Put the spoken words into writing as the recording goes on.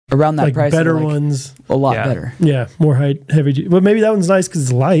around that like price. better like ones. a lot better. Yeah, more heavy. But maybe that one's nice because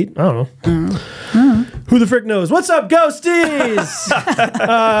it's light. I don't know. Who the frick knows? What's up, Ghosties?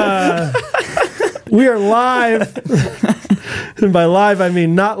 We are live. And by live, I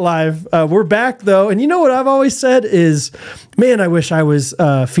mean not live. We're back, though. And you know what I've always said is, man, I wish I was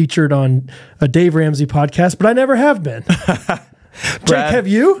featured on a Dave Ramsey podcast, but I never have been. Brad, Jake, have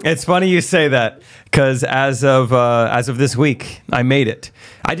you? It's funny you say that because as of this week, I made it.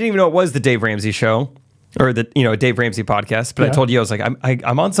 I didn't even know it was the Dave Ramsey Show or the Dave Ramsey podcast. But I told you I was like,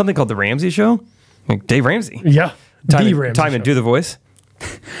 I'm on something called the Ramsey Show. I'm like, Dave Ramsey. Yeah, Time to do the voice.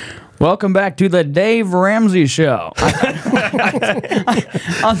 Welcome back to the Dave Ramsey Show.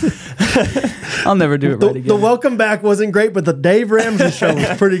 I'll never do it right again. The welcome back wasn't great, but the Dave Ramsey Show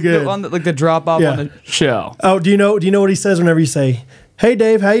was pretty good. Like the drop off on the show. Oh, do you know what he says whenever you say, "Hey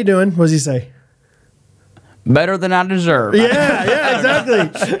Dave, how you doing?" What does he say? Better than I deserve. Yeah, exactly.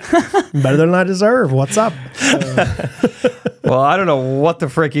 Better than I deserve. What's up? Well, I don't know what the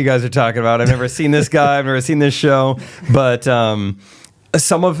frick you guys are talking about. I've never seen this guy. I've never seen this show. But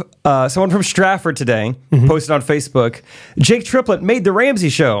someone from Stratford today posted on Facebook, Jake Triplett made the Ramsey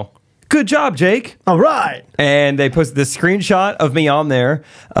Show. Good job, Jake. All right. And they posted this screenshot of me on there,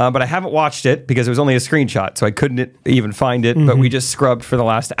 but I haven't watched it because it was only a screenshot, so I couldn't even find it. But we just scrubbed for the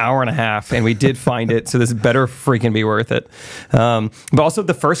last hour and a half, and we did find it, so this better freaking be worth it. But also,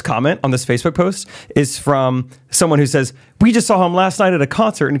 the first comment on this Facebook post is from someone who says, "We just saw him last night at a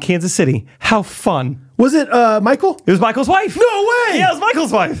concert in Kansas City. How fun." Was it Michael? It was Michael's wife. No way! Yeah, it was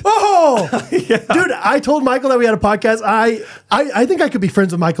Michael's wife. Oh! Yeah. Dude, I told Michael that we had a podcast. I think I could be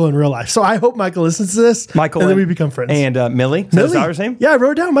friends with Michael in real life. So I hope Michael listens to this. Michael and then we become friends. And Millie. Is that his daughter's name? Yeah, I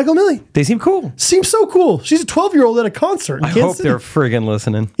wrote it down. Michael Millie. They seem cool. Seems so cool. She's a 12-year-old at a concert in I Kansas hope City. they're friggin'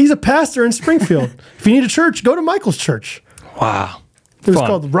 listening. He's a pastor in Springfield. If you need a church, go to Michael's church. Wow. It was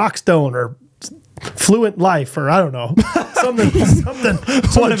called Rockstone or Fluent Life, or I don't know. something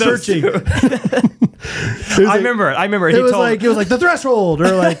One of those churchy. I remember. It was like the Threshold,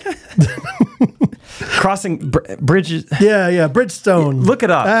 or like crossing bridges. Yeah, Bridgestone. Look it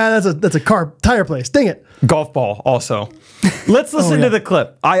up. That's a car tire place. Dang it. Golf ball. Also, let's listen to the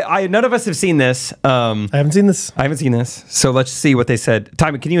clip. None of us have seen this. I haven't seen this. I haven't seen this. So let's see what they said.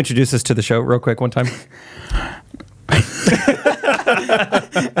 Timon, can you introduce us to the show real quick one time?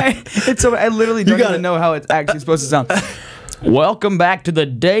 I literally don't even know how it's actually supposed to sound. Welcome back to the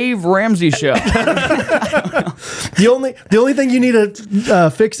Dave Ramsey Show. The only thing you need to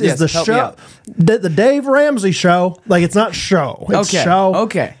fix is the show. The Dave Ramsey Show. Like, it's not show. It's show.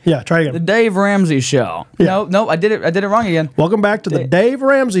 Okay. Yeah, try again. The Dave Ramsey Show. Yeah. No, I did it wrong again. Welcome back to the Dave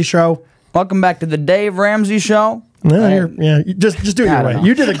Ramsey Show. Welcome back to the Dave Ramsey Show. Just do it your way.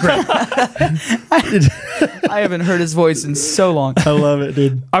 You did it great. I haven't heard his voice in so long. I love it,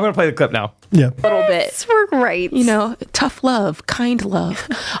 dude. I'm going to play the clip now. Yeah. A little bit. We're great. You know, tough love, kind love.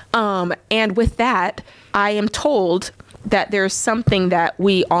 And with that, I am told that there's something that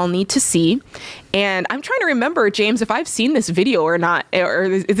we all need to see. And I'm trying to remember, James, if I've seen this video or not, or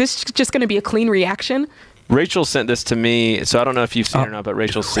is this just going to be a clean reaction? Rachel sent this to me, so I don't know if you've seen it or not, but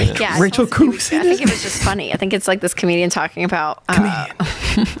Rachel's seen it. Yeah, Rachel Coops. I think it was just funny. I think it's like this comedian talking about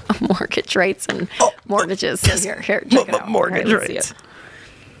mortgage rates and mortgages. So here, check it out. Mortgage rates.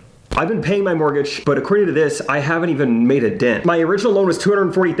 I've been paying my mortgage, but according to this, I haven't even made a dent. My original loan was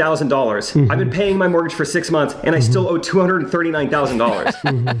 $240,000. I've been paying my mortgage for 6 months, and I still owe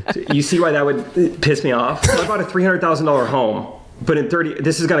 $239,000. So you see why that would piss me off? So I bought a $300,000 home. But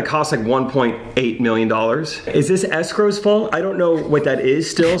this is going to cost like $1.8 million. Is this escrow's fault? I don't know what that is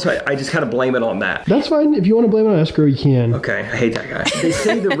still, so I just kind of blame it on that. That's fine. If you want to blame it on escrow, you can. Okay, I hate that guy. They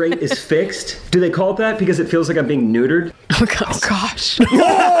say the rate is fixed. Do they call it that because it feels like I'm being neutered? Oh gosh.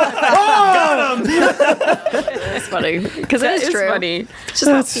 Got him! It's funny. Because it is true. Funny. It's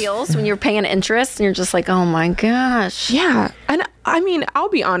just how it feels when you're paying interest and you're just like, oh my gosh. Yeah. And I mean, I'll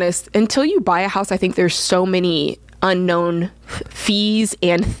be honest, until you buy a house, I think there's so many unknown fees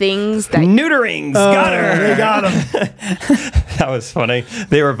and things that Neuterings. Got her. They got him. That was funny.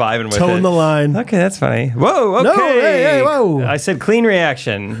 They were vibing with it. Toeing the line. Okay, that's funny. Whoa, okay. No, hey, whoa. I said clean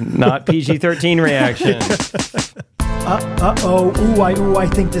reaction, not PG-13 reaction. Ooh, I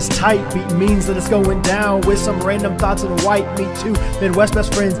think this tight beat means that it's going down with some random thoughts and white meat too. Midwest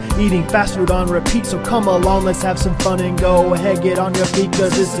best friends eating fast food on repeat. So come along, let's have some fun and go ahead, get on your feet,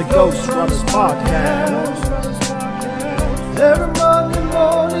 cause it's the Ghostrunners podcast. Every Monday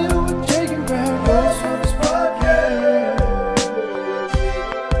morning we're taking back Ghostrunners podcast.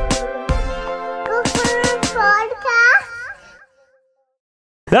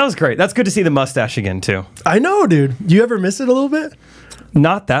 That was great. That's good to see the mustache again, too. I know, dude. Do you ever miss it a little bit?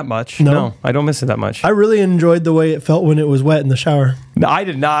 Not that much. No? No, I don't miss it that much. I really enjoyed the way it felt when it was wet in the shower. I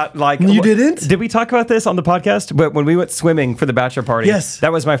did not like. You didn't? Did we talk about this on the podcast? But when we went swimming for the bachelor party, Yes.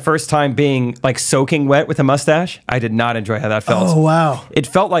 that was my first time being like soaking wet with a mustache. I did not enjoy how that felt. Oh, wow. It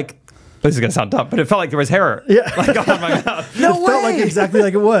felt like, this is gonna sound dumb, but it felt like there was hair, like on my mouth. No way. It felt like exactly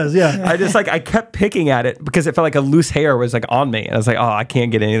like it was, yeah. I kept picking at it because it felt like a loose hair was like on me, and I was like, oh, I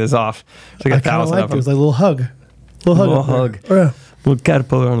can't get any of this off. It's like I a kind of thousand liked of it. It was them. like a little hug. Little hug. Oh, yeah. Little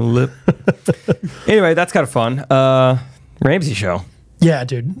caterpillar on the lip. Anyway, that's kind of fun. Ramsey Show. Yeah,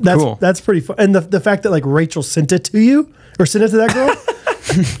 dude. That's Cool. That's pretty fun. And the fact that like Rachel sent it to you or sent it to that girl.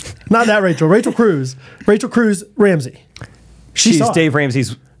 Not that Rachel. Rachel Cruz. Rachel Cruz Ramsey. She's saw it. Dave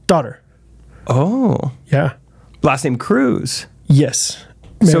Ramsey's. Daughter. Oh. Yeah. Last name Cruz. Yes.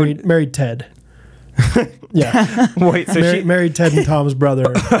 Married Ted. Yeah. Wait, so Married Ted and Tom's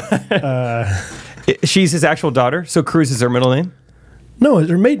brother. she's his actual daughter, so Cruz is her middle name? No,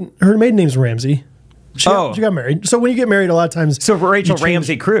 her maiden name's Ramsey. She Oh. got married. So when you get married, a lot of times. So Rachel you change-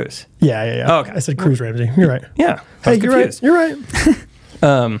 Ramsey Cruz. Yeah. Oh, okay. I said Cruz Ramsey. You're right. Yeah. I Hey, was you're confused. right.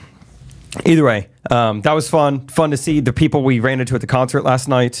 You're right. Either way, that was fun. Fun to see the people we ran into at the concert last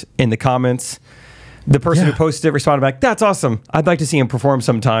night in the comments. The person who Yeah. posted it responded back, "That's awesome. I'd like to see him perform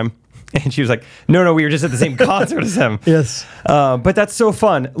sometime." And she was like, no, we were just at the same concert as him. Yes. But that's so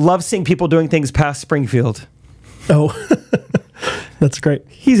fun. Love seeing people doing things past Springfield. Oh, that's great.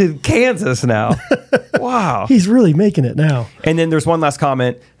 He's in Kansas now. Wow. He's really making it now. And then there's one last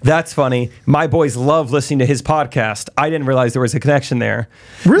comment. That's funny. My boys love listening to his podcast. I didn't realize there was a connection there.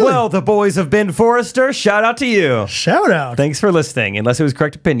 Really? Well, the boys of Ben Forrester, shout out to you. Shout out. Thanks for listening. Unless it was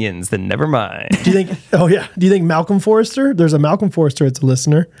correct opinions, then never mind. Do you think? Oh yeah. Do you think Malcolm Forrester? There's a Malcolm Forrester. It's a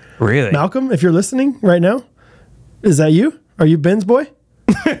listener. Really? Malcolm, if you're listening right now, is that you? Are you Ben's boy?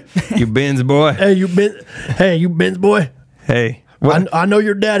 You Ben's boy. Hey, you Ben's boy. Hey. What, I know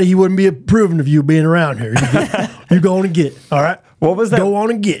your daddy. He wouldn't be approving of you being around here. You go on and get. All right. what was that? Go on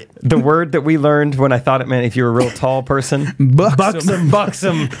and get. The word that we learned when I thought it meant if you were a real tall person. Buxom.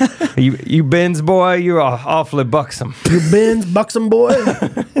 Buxom. You Ben's boy, you're awfully buxom. You Ben's buxom boy.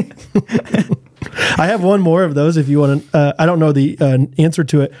 I have one more of those if you want to. I don't know the answer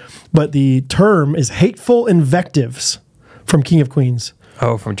to it, but the term is hateful invectives from King of Queens.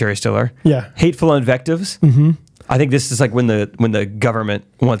 Oh, from Jerry Stiller. Yeah. Hateful invectives. Mm-hmm. I think this is like when the government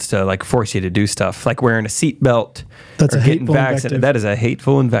wants to like force you to do stuff, like wearing a seatbelt. That's or a getting hateful vaccinated. invective. That is a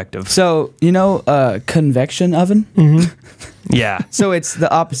hateful invective. So, convection oven? Yeah. So it's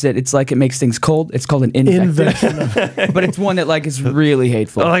the opposite. It's like it makes things cold. It's called an invective. Invention. But it's one that like is really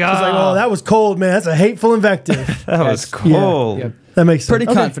hateful. Like, It's like, oh, that was cold, man. That's a hateful invective. that was Yes. cold. Yep. That makes sense. Pretty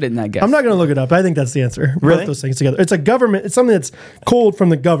Okay. confident in that guess. I'm not going to look it up. I think that's the answer. Really? Both those things together. It's a government. It's something that's cold from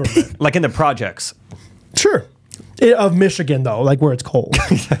the government. Like in the projects. Sure. Of Michigan, though, like where it's cold.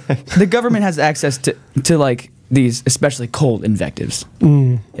 The government has access to like these especially cold invectives.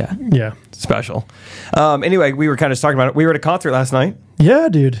 Yeah. Yeah. Special. Anyway, we were kind of talking about it. We were at a concert last night. Yeah,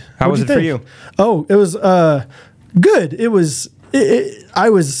 dude. How What'd was it for think? you? Oh, it was good. It was. I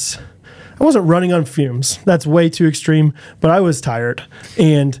wasn't running on fumes. That's way too extreme. But I was tired,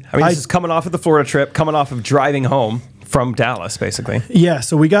 and I mean, this is coming off of the Florida trip, coming off of driving home from Dallas, basically. yeah.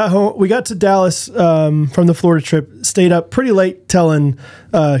 So we got home. We got to Dallas from the Florida trip. Stayed up pretty late telling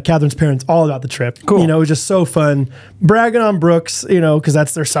Catherine's parents all about the trip. Cool. It was just so fun. Bragging on Brooks, because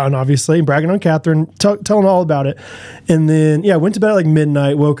that's their son, obviously. Bragging on Catherine, telling all about it. And then went to bed at like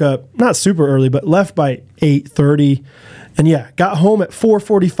midnight. Woke up not super early, but left by 8:30. And got home at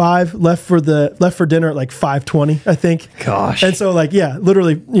 4:45. Left for dinner at like 5:20, I think. Gosh. And so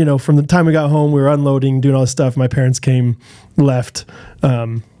literally, from the time we got home, we were unloading, doing all this stuff. My parents came, left,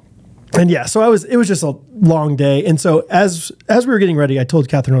 so it was just a long day. And so as we were getting ready, I told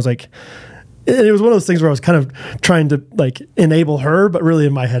Catherine, I was like, and it was one of those things where I was kind of trying to like enable her, but really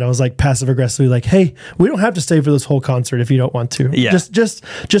in my head, I was like passive aggressively like, hey, we don't have to stay for this whole concert if you don't want to. Yeah.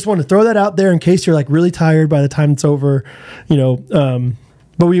 Just want to throw that out there in case you're like really tired by the time it's over,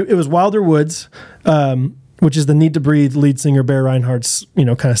 but it was Wilder Woods, which is the Need to Breathe lead singer Bear Reinhardt's, kind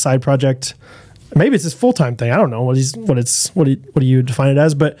of side project. Maybe it's his full-time thing. I don't know what do you define it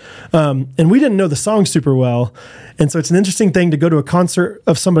as, but and we didn't know the song super well. And so it's an interesting thing to go to a concert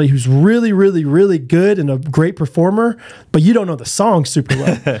of somebody who's really, really, really good and a great performer, but you don't know the song super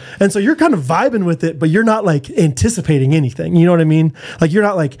well. And so you're kind of vibing with it, but you're not like anticipating anything. You know what I mean? Like you're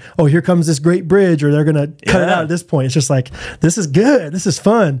not like, oh, here comes this great bridge, or they're going to cut it out at this point. It's just like, this is good. This is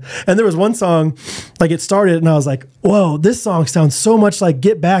fun. And there was one song, like it started and I was like, whoa, this song sounds so much like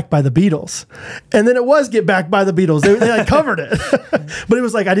Get Back by the Beatles. And then it was Get Back by the Beatles. They like covered it. But it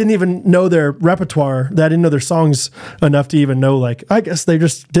was like, I didn't even know their repertoire. I didn't know their songs enough to even know, like, I guess they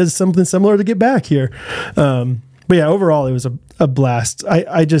just did something similar to Get Back here. But yeah, overall, it was a blast.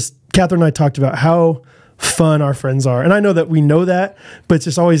 Catherine and I talked about how fun our friends are. And I know that we know that, but it's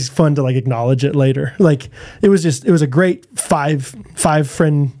just always fun to like acknowledge it later. Like, it was a great five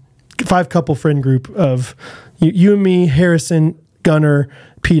couple friend group of you and me, Harrison, Gunnar,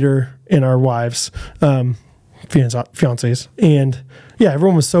 Peter, and our wives, fiancés. And yeah,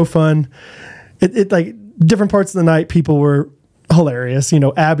 everyone was so fun. It like different parts of the night, people were hilarious.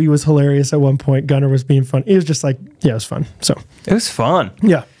 Abby was hilarious at one point. Gunnar was being fun. It was just like, yeah, it was fun. So it was fun.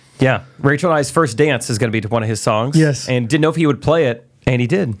 Yeah. Yeah. Rachel and I's first dance is going to be to one of his songs. Yes. And didn't know if he would play it, and he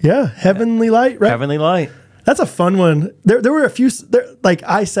did. Yeah. Heavenly Light, right? Heavenly Light. That's a fun one. There were a few, like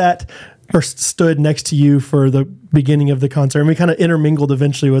I sat or stood next to you for the beginning of the concert, and we kind of intermingled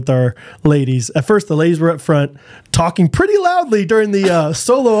eventually with our ladies. At first, the ladies were up front talking pretty loudly during the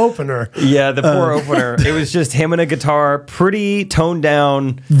solo opener. Yeah, the poor opener. It was just him and a guitar, pretty toned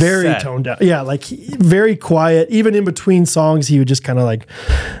down. Very toned down. Yeah, like very quiet. Even in between songs, he would just kind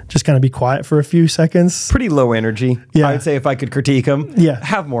of be quiet for a few seconds. Pretty low energy. Yeah. I would say if I could critique him,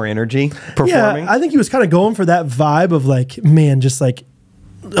 have more energy performing. Yeah, I think he was kind of going for that vibe of like, man, just like,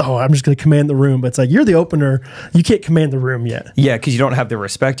 oh, I'm just going to command the room. But it's like, you're the opener. You can't command the room yet. Yeah, because you don't have the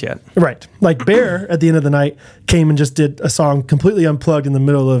respect yet. Right. Like Bear, at the end of the night, came and just did a song completely unplugged in the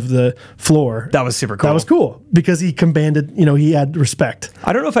middle of the floor. That was super cool. That was cool because he commanded, he had respect.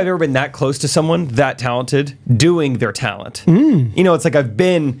 I don't know if I've ever been that close to someone that talented doing their talent. It's like I've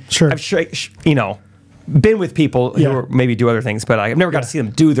been, been with people who maybe do other things, but I've never got to see them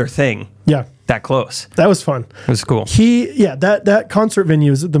do their thing. Yeah. That close. That was fun. It was cool. That concert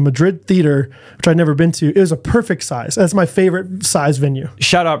venue is at the Madrid Theater, which I'd never been to. It was a perfect size. That's my favorite size venue.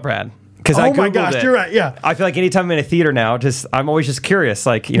 Shout out, Brad. Oh my gosh, you're right. Yeah. I feel like anytime I'm in a theater now, I'm always just curious.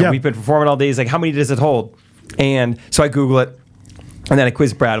 Like, we've been performing all day. He's like, how many does it hold? And so I Google it. And then I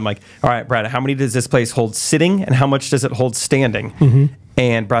quiz Brad. I'm like, all right, Brad, how many does this place hold sitting and how much does it hold standing? Mm-hmm.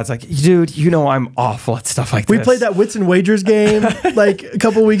 And Brad's like, dude, I'm awful at stuff like this. We played that Wits and Wagers game like a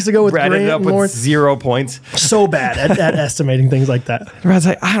couple weeks ago with Brad Grant ended up and with Lawrence. 0 points. So bad at estimating things like that. Brad's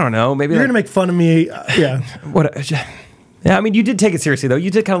like, I don't know. Maybe you're gonna make fun of me. Yeah. What? Yeah, I mean, you did take it seriously though.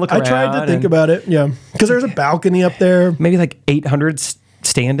 You did kind of look around. I tried to think about it. Yeah, because there's a balcony up there. Maybe like 800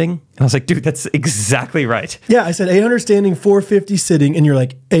 standing. And I was like, dude, that's exactly right. Yeah, I said 800 standing, 450 sitting, and you're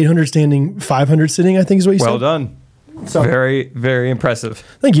like 800 standing, 500 sitting. I think is what you said. Well done. So very, very impressive.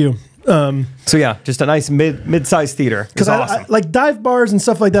 Thank you. So yeah, just a nice mid-sized theater. Because awesome. I like dive bars and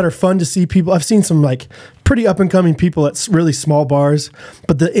stuff like that are fun to see people. I've seen some like pretty up and coming people at really small bars,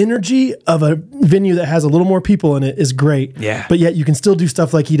 but the energy of a venue that has a little more people in it is great. Yeah. But yet you can still do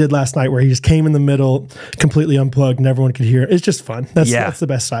stuff like he did last night, where he just came in the middle, completely unplugged, and everyone could hear. It's just fun. That's the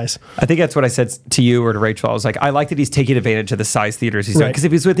best size. I think that's what I said to you or to Rachel. I was like, I like that he's taking advantage of the size theaters he's doing. Because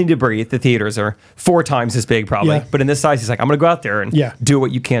if he's with Need to Breathe, the theaters are 4 times as big probably. Yeah. But in this size, he's like, I'm going to go out there and do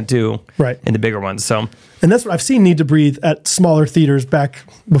what you can't do in the bigger ones. So, and that's what I've seen Need to Breathe at smaller theaters back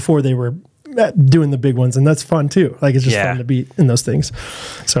before they were doing the big ones, and that's fun too. Like, it's just fun to be in those things.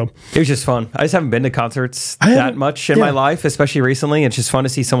 So it was just fun. I just haven't been to concerts that much in my life, especially recently. It's just fun to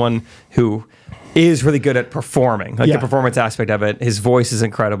see someone who is really good at performing, like the performance aspect of it. His voice is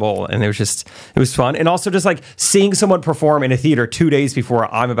incredible, and it was fun. And also just like seeing someone perform in a theater 2 days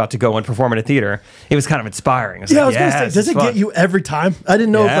before I'm about to go and perform in a theater, it was kind of inspiring. I was going to say, does it get you every time? I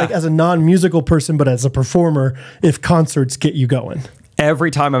didn't know if like as a non-musical person, but as a performer, if concerts get you going.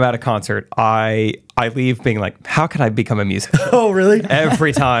 Every time I'm at a concert, I leave being like, how can I become a musician? Oh, really?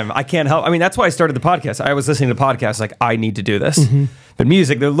 Every time. I can't help. I mean, that's why I started the podcast. I was listening to podcasts like, I need to do this. Mm-hmm. But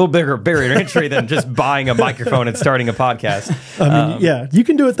music, they're a little bigger barrier to entry than just buying a microphone and starting a podcast. I mean, you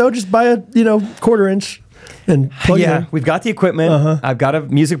can do it though. Just buy a 1/4 inch and plug it in. We've got the equipment. I've got a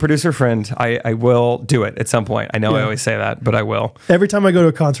music producer friend. I will do it at some point. I know I always say that, but I will. Every time I go to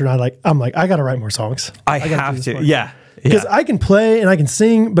a concert, I'm like, I got to write more songs. I have to. Yeah. Because I can play and I can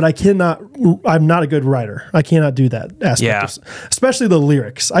sing, but I'm not a good writer. I cannot do that aspect, especially the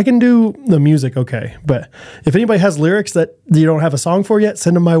lyrics. I can do the music okay, but if anybody has lyrics that you don't have a song for yet,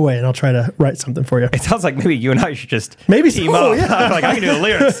 send them my way and I'll try to write something for you. It sounds like maybe you and I should just team up. Oh, yeah. Like, I can do the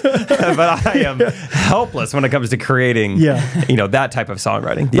lyrics, but I am helpless when it comes to creating that type of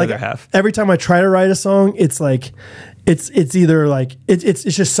songwriting, the other half. Every time I try to write a song, it's like... It's either like it's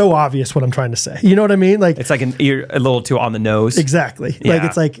just so obvious what I'm trying to say. You know what I mean? Like, it's like you're a little too on the nose. Exactly. Yeah.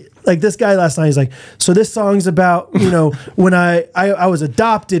 Like, it's like this guy last night. He's like, so this song's about when I was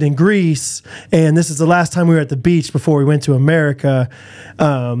adopted in Greece, and this is the last time we were at the beach before we went to America.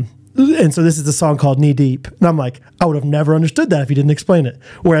 and so this is the song called Knee Deep. And I'm like, I would have never understood that if you didn't explain it.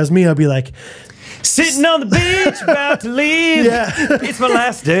 Whereas me, I'd be like, sitting on the beach, about to leave. Yeah. It's my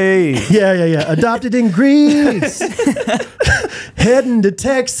last day. yeah. Adopted in Greece. Heading to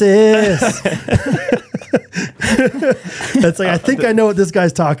Texas. It's like, I think I know what this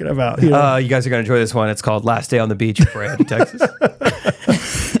guy's talking about. You know? You guys are going to enjoy this one. It's called Last Day on the Beach before I head to Texas.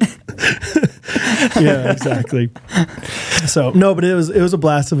 Yeah, exactly. So no, but it was a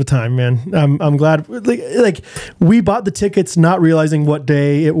blast of a time, man. I'm glad. Like we bought the tickets not realizing what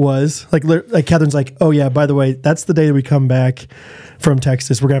day it was. Like Catherine's like, oh yeah, by the way, that's the day that we come back from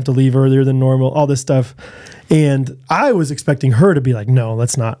Texas. We're gonna have to leave earlier than normal. All this stuff, and I was expecting her to be like, no,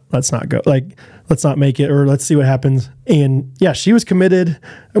 let's not go. Like, let's not make it, or let's see what happens. And yeah, she was committed.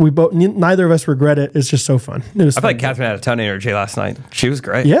 We both, neither of us regret it. It's just so fun. It was. I feel like Catherine had a ton of energy last night. She was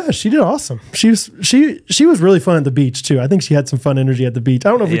great. Yeah, she did awesome. She was really fun at the beach too. I think she had some fun energy at the beach. I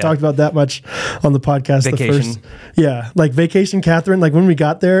don't know if we talked about that much on the podcast. Vacation. Like vacation Catherine. Like when we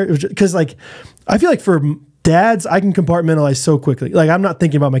got there, it was because like I feel like for dads, I can compartmentalize so quickly. Like I'm not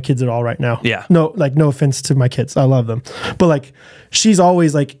thinking about my kids at all right now. Yeah. No offense to my kids. I love them. But like she's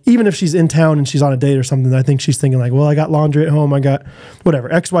always like, even if she's in town and she's on a date or something, I think she's thinking like, well, I got laundry at home. I got whatever,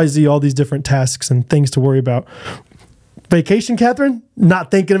 XYZ, all these different tasks and things to worry about. Vacation Catherine,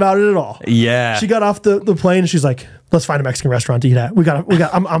 not thinking about it at all. Yeah. She got off the plane and she's like, let's find a Mexican restaurant to eat at.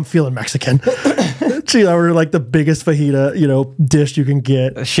 I'm feeling Mexican. She ordered like the biggest fajita, dish you can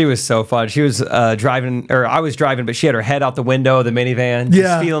get. She was so fun. She was driving, or I was driving, but she had her head out the window of the minivan,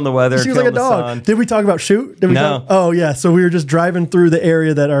 just feeling the weather. She was like a dog. Sun. Did we talk about shoot? Did we No. Oh yeah. So we were just driving through the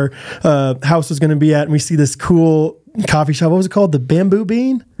area that our house was going to be at, and we see this cool coffee shop. What was it called? The Bamboo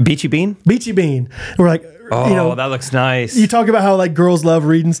Bean? Beachy Bean? Beachy Bean. And we're like, oh, that looks nice. You talk about how like girls love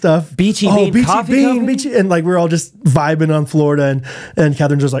reading stuff. Beachy Bean coffee company? Beachy, and like we're all just vibing on Florida, and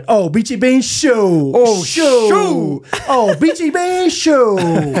Catherine's just like, oh, Beachy Bean show. Oh, show. Oh, Beachy Bean show.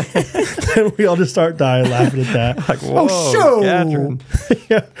 And we all just start dying laughing at that. Like, whoa, show. Catherine.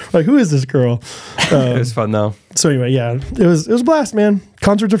 Yeah. Like, who is this girl? It was fun though. So anyway, yeah, it was a blast, man.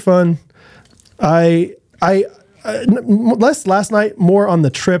 Concerts are fun. Last night, more on the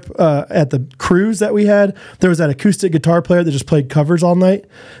trip at the cruise that we had. There was that acoustic guitar player that just played covers all night,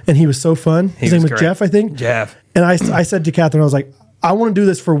 and he was so fun. His name was Jeff, I think. Jeff. And I said to Catherine, I was like, I want to do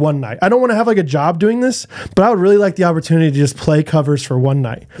this for one night. I don't want to have like a job doing this, but I would really like the opportunity to just play covers for one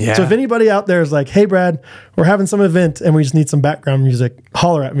night. Yeah. So if anybody out there is like, hey, Brad, we're having some event and we just need some background music,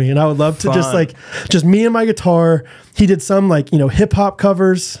 holler at me. And I would love to just me and my guitar. He did some hip hop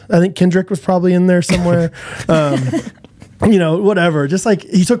covers. I think Kendrick was probably in there somewhere. Whatever. Just like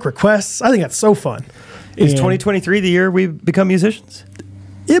he took requests. I think that's so fun. Is 2023 the year we become musicians?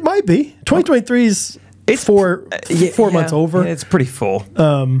 It might be. 2023 is... It's 4 months over. It's pretty full.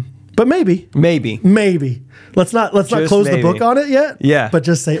 But maybe. Let's not close the book on it yet. Yeah. But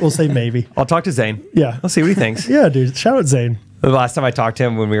we'll say maybe. I'll talk to Zane. Yeah. I'll see what he thinks. Yeah, dude. Shout out Zane. The last time I talked to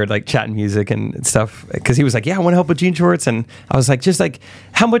him when we were like chatting music and stuff, because he was like, yeah, I want to help with jean shorts. And I was like, just like,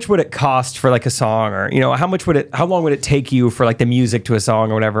 how much would it cost for like a song, or, how long would it take you for like the music to a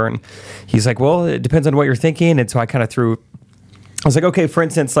song or whatever? And he's like, well, it depends on what you're thinking. And so I kind of I was like, okay, for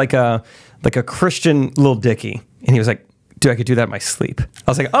instance, like a Christian Lil Dicky. And he was like, dude, I could do that in my sleep. I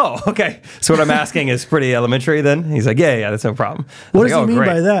was like, oh, okay. So what I'm asking is pretty elementary then? He's like, yeah, that's no problem. What does he mean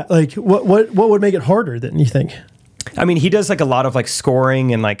by that? Like, what would make it harder than you think? I mean, he does like a lot of like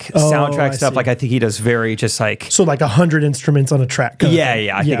scoring and like soundtrack stuff. See. Like I think he does very just like... So like 100 instruments on a track.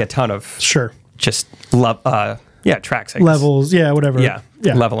 Yeah. I think a ton of... Sure. Just tracks. Levels. Yeah, whatever. Yeah.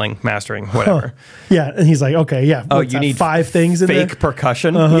 Leveling, mastering, whatever. Huh. Yeah, and he's like, okay, yeah. Oh, you need 5 things in there? Fake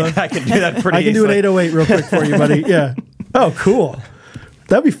percussion? Yeah, I can do that pretty I can do easily. an 808 real quick for you, buddy. Yeah. Oh, cool.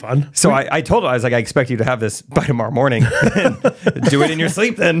 That'd be fun. So I told him, I was like, I expect you to have this by tomorrow morning. Do it in your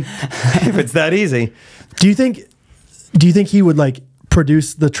sleep then, if it's that easy. Do you think he would like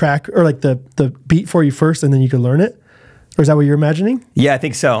produce the track or like the beat for you first and then you could learn it? Or is that what you're imagining? Yeah, I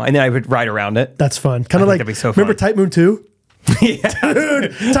think so. And then I would ride around it. That's fun. Kind of like, that'd be so fun. Remember Type Moon 2? Yeah.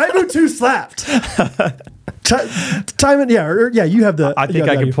 Dude, Type Moon 2 slapped. Time Moon, yeah, you have the... I think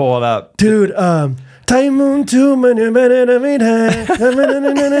I can pull it up. Dude, Type Moon 2...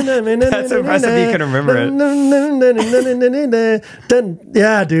 That's impressive you can remember it.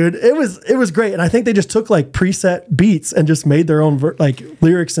 Yeah, dude, it was great. And I think they just took like preset beats and just made their own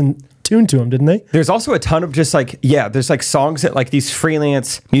lyrics and tune to them, didn't they? There's also a ton of just like, there's like songs that like these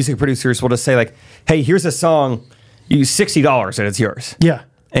freelance music producers will just say like, hey, here's a song, use $60 and it's yours. Yeah.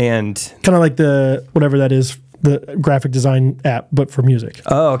 And kind of like the, whatever that is, the graphic design app, but for music.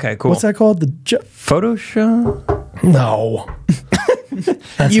 Oh, okay, cool. What's that called? Photoshop? No.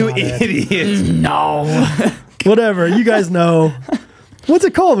 You not it. idiot. No. Whatever. You guys know. What's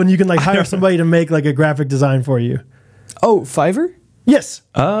it called when you can like hire somebody to make like a graphic design for you? Oh, Fiverr? Yes.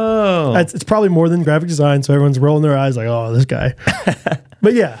 Oh. It's probably more than graphic design, so everyone's rolling their eyes like, oh, this guy.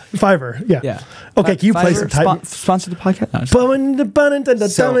 But yeah, Fiverr. Yeah. Yeah. Okay, can you play Fiverr some type? sponsor the podcast? No,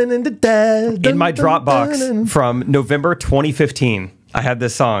 So, in my Dropbox from November 2015, I had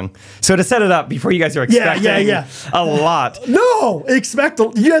this song. So to set it up, before you guys are expecting a lot. No,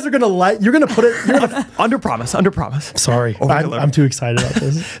 you guys are gonna like. You're gonna put it. You're gonna, Under promise. sorry, I'm too excited about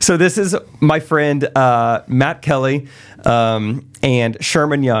this. So this is my friend Matt Kelly and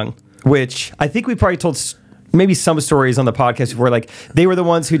Sherman Young, which I think we probably told maybe some stories on the podcast before. Like they were the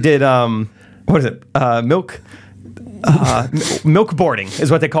ones who did what is it? Milk boarding is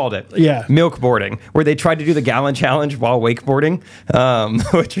what they called it. Yeah. Milk boarding, where they tried to do the gallon challenge while wakeboarding,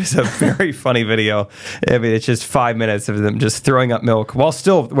 which is a very funny video. I mean, it's just 5 minutes of them just throwing up milk while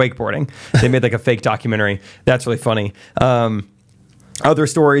still wakeboarding. They made like a fake documentary. That's really funny. Other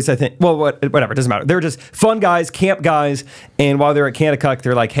stories, I think, well, whatever, it doesn't matter. They're just fun guys, camp guys, and while they're at Kanakuk,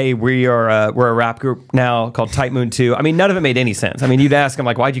 they're like, hey, we're a rap group now called Type Moon 2. I mean, none of it made any sense. I mean, you'd ask them,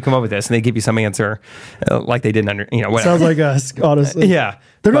 like, why'd you come up with this? And they give you some answer like they didn't whatever. Sounds like us, honestly. Yeah.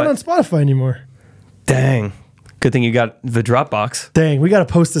 They're not on Spotify anymore. Dang. Good thing you got the Dropbox. Dang, we got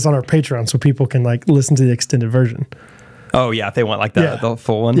to post this on our Patreon so people can, like, listen to the extended version. Oh, yeah, if they want, like, the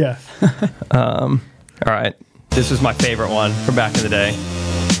full one. Yeah. All right. This was my favorite one from back in the day.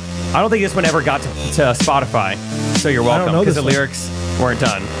 I don't think this one ever got to Spotify, so you're welcome, because the lyrics weren't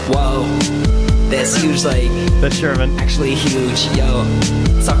done. Whoa, that's huge, like, That's Sherman. actually huge, yo.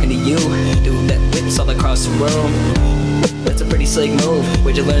 Talking to you, dude, that whips all across the room. That's a pretty slick move.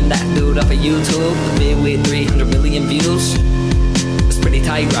 Where'd you learn that, dude, off of YouTube? A vid with 300 million views. It's pretty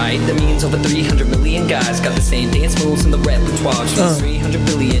tight, right? That means over 300 million guys got the same dance moves in the repertoire. 300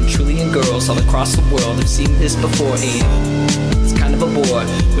 billion, trillion girls all across the world have seen this beforehand. It's kind of a bore.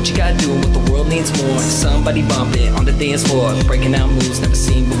 What you gotta do, what the world needs more. Somebody bump it on the dance floor, breaking out moves never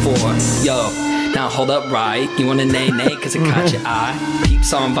seen before. Yo, now hold up, right? You wanna nay, cause it caught your eye.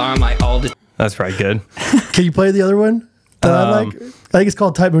 Peeps on bar my all the. That's probably good. Can you play the other one that I like? I think it's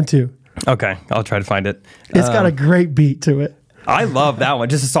called Type Moon 2. Okay, I'll try to find it. It's got a great beat to it. I love that one.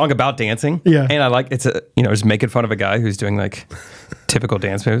 Just a song about dancing. Yeah. And I like it's just making fun of a guy who's doing like typical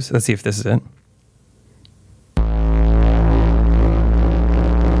dance moves. Let's see if this is it.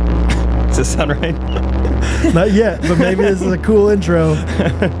 Does this sound right? Not yet, but maybe this is a cool intro.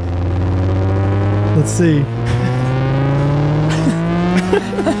 Let's see.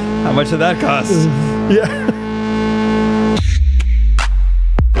 How much did that cost? Yeah.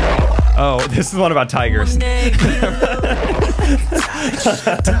 Oh, this is the one about tigers.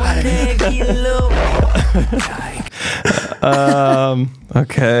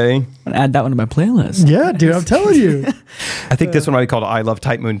 Okay. I'm gonna add that one to my playlist. Yeah, dude, I'm telling you. I think this one might be called I Love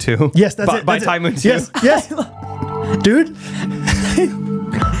Type Moon 2. Yes, that's it. By That's Type it. Moon 2. Yes. Dude,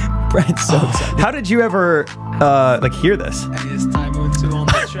 Brad's so excited. How did you ever hear this? It's time to on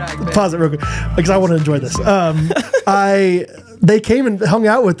the track. pause it real quick because I want to enjoy this. They came and hung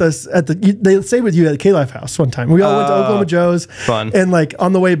out with us they stayed with you at the K-Life house one time. We all went to Oklahoma Joe's. Fun. And like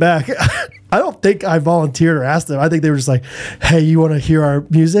on the way back, I don't think I volunteered or asked them. I think they were just like, hey, you want to hear our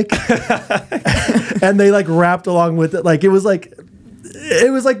music? And they like rapped along with it. Like it was like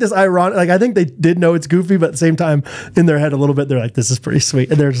this ironic, like I think they did know it's goofy, but at the same time in their head a little bit, they're like, this is pretty sweet.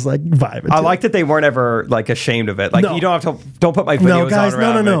 And they're just like vibing. I like that they weren't ever like ashamed of it. Like No. you don't have to, don't put my videos guys, on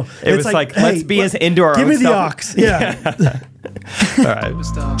around no. it. It was like, hey, let's be as into our give own me the stuff. aux. Yeah. All right.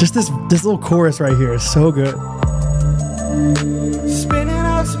 Just this little chorus right here is so good. Spending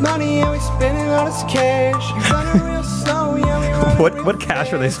all this money and we spending all this cash. You running real slow, yeah, we running What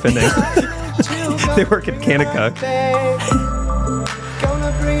cash are they spending? They work at Kanakuk.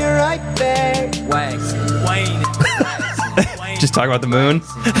 Gonna bring it right back. Wax. Wayne. Just talk about the moon.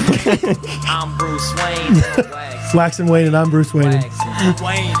 I'm Bruce Wayne. Wax. Wax and Wayne and I'm Bruce Wayne.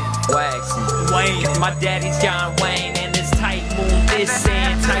 Wayne. Wax. Wayne. My daddy's John Wayne and this tight moon this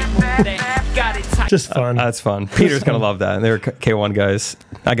and tight moon that. Got it tight. Just fun. That's fun. Peter's gonna love that. They're K1 guys.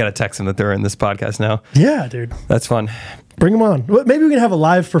 I gotta text them that they're in this podcast now. Yeah, dude. That's fun. Bring them on. Maybe we can have a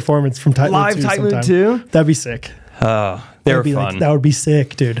live performance from Titan Live 2 Titan sometime. 2? That'd be sick. They were That'd be fun. that would be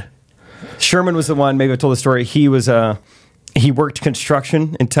sick, dude. Sherman was the one. Maybe I told the story. He was he worked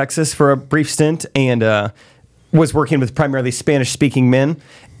construction in Texas for a brief stint, and was working with primarily Spanish-speaking men,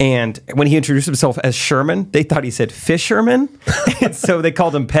 and when he introduced himself as Sherman, they thought he said fisherman, and so they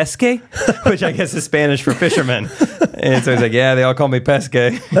called him Pesque, which I guess is Spanish for fisherman. And so he's like, yeah, they all call me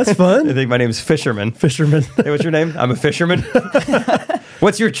Pesque. That's fun. I think my name's Fisherman. Fisherman. Hey, what's your name? I'm a fisherman.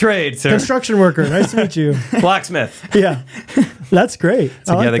 What's your trade, sir? Construction worker. Nice to meet you. Blacksmith. Yeah. That's great.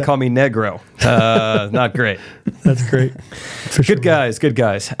 So, I yeah, like they that. call me Negro. Not great. That's great. Good guys. Good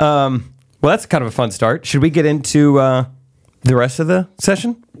guys. Well, that's kind of a fun start. Should we get into the rest of the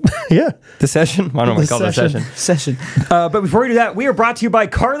session? Yeah. The session? I don't know what to call it a session. Session. But before we do that, we are brought to you by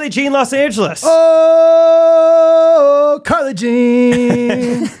Carly Jean Los Angeles. Oh, Carly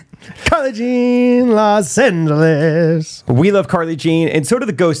Jean. Carly Jean Los Angeles. We love Carly Jean, and so do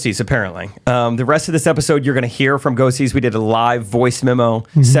the Ghosties, apparently. The rest of this episode, you're going to hear from Ghosties. We did a live voice memo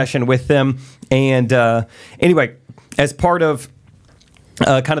session with them. And anyway, as part of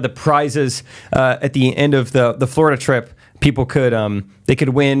kind of the prizes at the end of the Florida trip, people could they could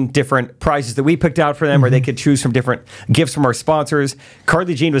win different prizes that we picked out for them, or they could choose from different gifts from our sponsors.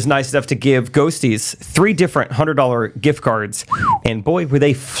 Carly Jean was nice enough to give Ghosties 3 different $100 gift cards, and boy, were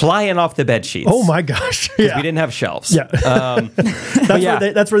they flying off the bed sheets. Oh my gosh! Yeah. We didn't have shelves. Yeah.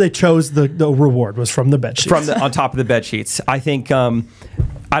 That's where they chose the reward, was from the bed sheets. From on top of the bed sheets. I think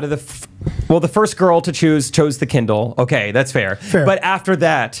out of the first girl to chose the Kindle. Okay, that's fair. But after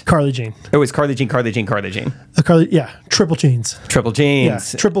that, Carly Jean. It was Carly Jean, Carly Jean, Carly Jean. Triple jeans. Triple jeans. Yeah,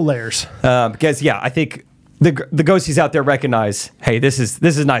 triple layers. Because I think the ghosties out there recognize, hey, this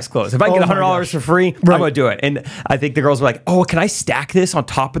is nice clothes. If I can get $100 for free, I'm gonna do it. And I think the girls were like, oh, can I stack this on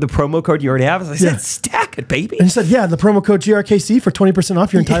top of the promo code you already have? I said, stack it, baby. And he said, yeah, the promo code GRKC for 20%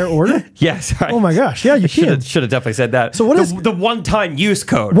 off your entire order. Yes. Right. Oh my gosh. Yeah, you can. Should have definitely said that. So what is the one-time use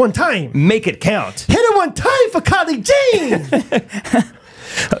code? One time. Make it count. Hit it one time for Carly Jean.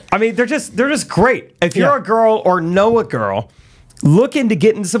 I mean, they're just great. If you're a girl or know a girl looking to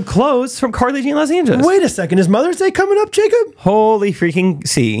get into some clothes from Carly Jean Los Angeles. Wait a second. Is Mother's Day coming up, Jacob? Holy freaking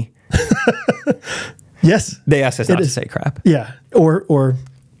C. Yes. They asked us not to say crap. Yeah. Or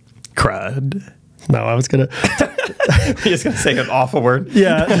crud. No, I was going to. You're just going to say an awful word.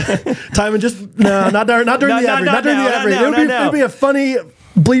 Yeah. Time and just, no, not during the average. Not during the average. It would be a funny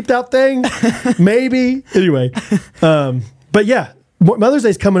bleeped out thing. Maybe. Anyway. But yeah, Mother's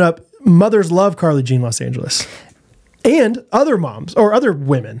Day's coming up. Mothers love Carly Jean Los Angeles. And other moms or other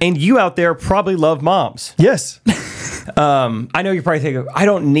women. And you out there probably love moms. Yes. I know you're probably thinking, I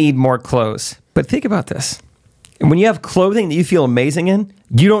don't need more clothes. But think about this. When you have clothing that you feel amazing in,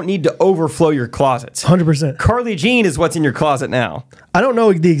 you don't need to overflow your closets. 100%. Carly Jean is what's in your closet now. I don't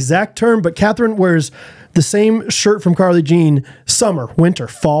know the exact term, but Catherine wears the same shirt from Carly Jean summer, winter,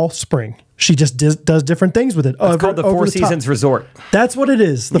 fall, spring. She just does different things with it. It's called the Four Seasons Resort. That's what it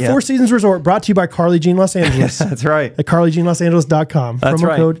is. The Four Seasons Resort, brought to you by Carly Jean Los Angeles. That's right. At carlyjeanlosangeles.com. That's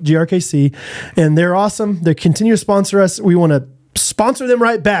promo code GRKC. And they're awesome. They continue to sponsor us. We want to sponsor them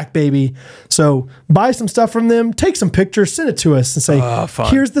right back, baby. So buy some stuff from them, take some pictures, send it to us, and say,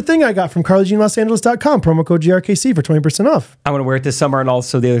 here's the thing I got from carlyjeanlosangeles.com. Promo code GRKC for 20% off. I want to wear it this summer and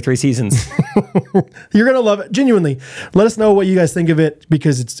also the other 3 seasons. You're going to love it. Genuinely. Let us know what you guys think of it,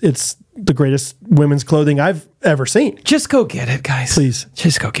 because it's the greatest women's clothing I've ever seen. Just go get it, guys. Please.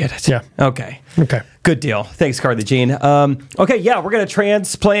 Just go get it. Yeah. Okay. Okay. Good deal. Thanks, Carly Jean. Okay, yeah, we're going to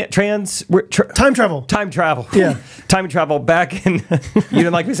time travel. Time travel. Yeah. Time travel back in... You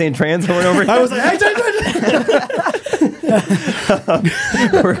didn't like me saying trans over and over? I was like, hey,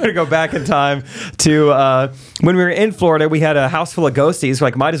 we're going to go back in time to when we were in Florida. We had a house full of ghosties.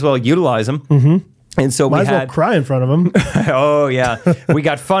 Like, might as well utilize them. Mm-hmm. And so might as well cry in front of them. Oh, yeah. We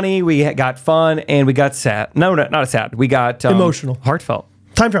got funny, we got fun, and we got sad. No, not sad. We got... emotional. Heartfelt.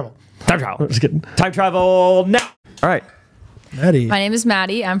 Time travel. Time travel. Just kidding. Time travel now. All right. Maddie. My name is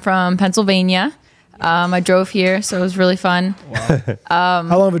Maddie. I'm from Pennsylvania. I drove here, so it was really fun. Wow.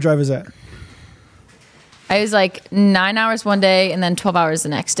 How long of a drive is that? I was like 9 hours one day and then 12 hours the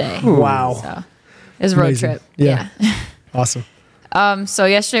next day. Wow. So it was a road trip. Yeah. Awesome. So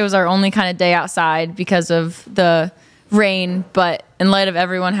yesterday was our only kind of day outside because of the rain, but in light of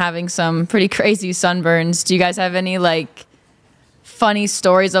everyone having some pretty crazy sunburns, do you guys have any like funny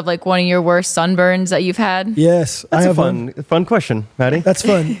stories of like one of your worst sunburns that you've had? Yes. That's a fun question, Maddie. That's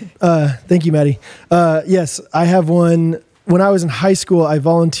fun. Thank you, Maddie. Yes, I have one. When I was in high school, I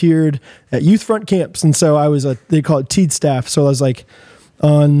volunteered at youth front camps. And so I was they call it TEED staff. So I was like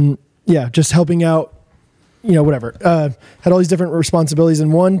just helping out, whatever. Had all these different responsibilities.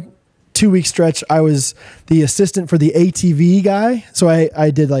 In 1 2-week stretch, I was the assistant for the ATV guy. So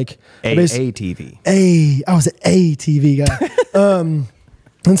I did like... ATV. I was an ATV guy.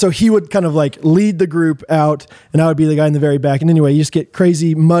 And so he would kind of like lead the group out, and I would be the guy in the very back. And anyway, you just get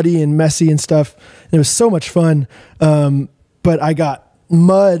crazy, muddy and messy and stuff. And it was so much fun. But I got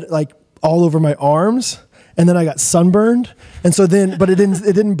mud like all over my arms, and then I got sunburned. And so then, but it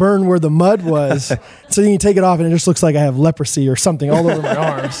didn't burn where the mud was. So then you take it off, and it just looks like I have leprosy or something all over my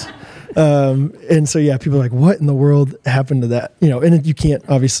arms. And so, yeah, people are like, what in the world happened to that? You know, and you can't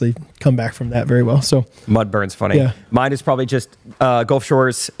obviously come back from that very well. So mud burn's funny. Yeah. Mine is probably just Gulf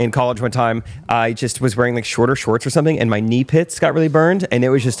Shores in college one time. I just was wearing like shorter shorts or something, and my knee pits got really burned, and it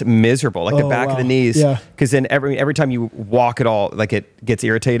was just miserable, like the back of the knees. Yeah. Because then every time you walk at all, like it gets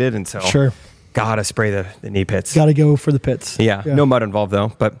irritated, and so sure. Gotta spray the knee pits. Gotta go for the pits. Yeah. No mud involved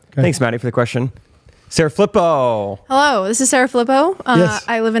though. But thanks, Maddie, for the question. Sarah Flippo. Hello, this is Sarah Flippo. Yes.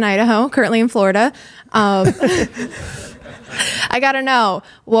 I live in Idaho, currently in Florida. I gotta know,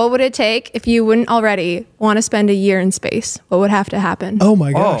 what would it take if you wouldn't already want to spend a year in space? What would have to happen? Oh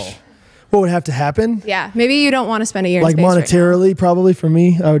my gosh. What would have to happen? Yeah, maybe you don't want to spend a year like in space monetarily, right probably for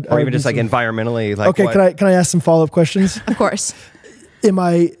me. I would, or even just like environmentally. Like okay, can I ask some follow-up questions? Of course. Do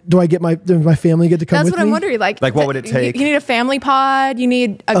my family get to come That's with what me? I'm wondering. Like what would it take? You need a family pod. You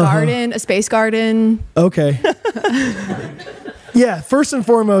need a garden, a space garden. Okay. Yeah, first and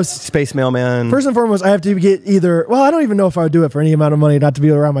foremost, space mailman. First and foremost, I have to get either. Well, I don't even know if I would do it for any amount of money not to be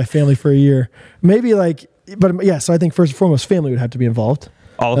around my family for a year. Maybe but yeah. So I think first and foremost, family would have to be involved.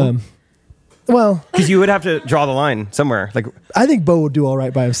 All of them. Well, because you would have to draw the line somewhere. Like I think Bo would do all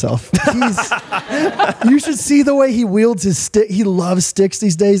right by himself. You should see the way he wields his stick. He loves sticks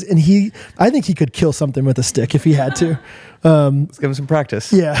these days, and I think he could kill something with a stick if he had to. Let's give him some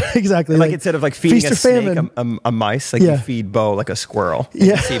practice. Yeah, exactly. Like instead of like feeding a snake a mice, like you feed Bo like a squirrel.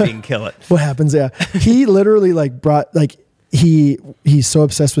 Yeah, see if he can kill it. What happens? Yeah, he literally brought he's so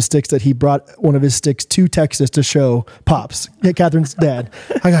obsessed with sticks that he brought one of his sticks to Texas to show Pops, Catherine's dad.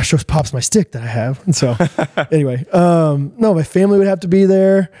 I gotta show Pops my stick that I have. And so anyway, no, my family would have to be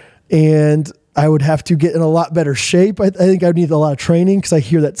there, and I would have to get in a lot better shape. I think I would need a lot of training because I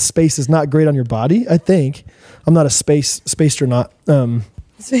hear that space is not great on your body. I think I'm not a space astronaut. But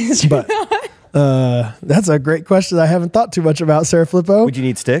that's a great question I haven't thought too much about, Sarah Flippo. Would you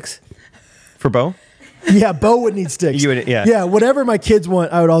need sticks for Bo? Yeah, Bo would need sticks. Yeah, whatever my kids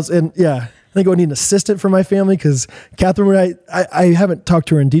want, I would also. And yeah, I think I would need an assistant for my family because Catherine, I haven't talked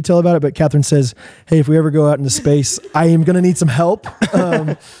to her in detail about it, but Catherine says, hey, if we ever go out into space, I am going to need some help.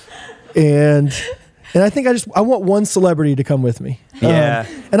 And I think I want one celebrity to come with me. Yeah.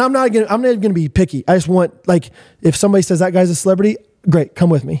 And I'm not going to be picky. I just want, if somebody says that guy's a celebrity, great, come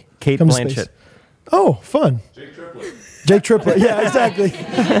with me. Kate come Blanchett. Oh, fun. Jake Triplett. Yeah, exactly.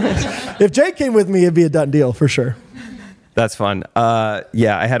 If Jake came with me, it'd be a done deal for sure. That's fun.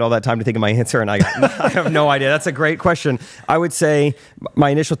 Yeah, I had all that time to think of my answer, and I have no idea. That's a great question. I would say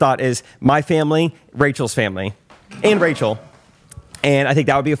my initial thought is my family, Rachel's family, and Rachel. And I think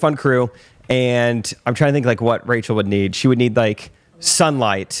that would be a fun crew. And I'm trying to think what Rachel would need. She would need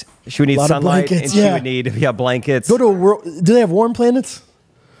sunlight. She would need sunlight, and she would need blankets. Go to a world. Do they have warm planets?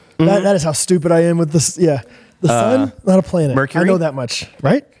 Mm-hmm. That is how stupid I am with this. Yeah. The sun, not a planet. Mercury? I know that much,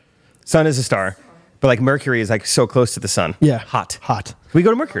 right? Sun is a star. But Mercury is so close to the sun. Yeah. Hot. Can we go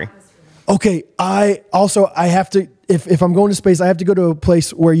to Mercury? Okay. I have to, if I'm going to space, I have to go to a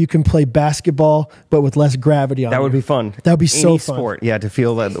place where you can play basketball, but with less gravity on it. That would be fun. That would be so fun. Sport, yeah, to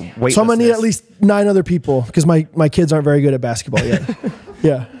feel the weightlessness. So I'm going to need at least 9 other people because my kids aren't very good at basketball yet.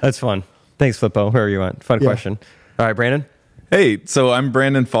 Yeah. That's fun. Thanks, Flippo. Where are you at? Fun question. All right, Brandon. Hey, so I'm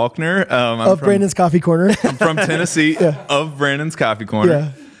Brandon Faulkner. I'm from Brandon's Coffee Corner. I'm from Tennessee, of Brandon's Coffee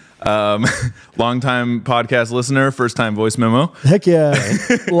Corner. Yeah. Long-time podcast listener, first-time voice memo. Heck yeah.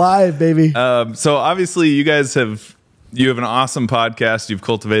 Live, baby. So obviously you guys have an awesome podcast. You've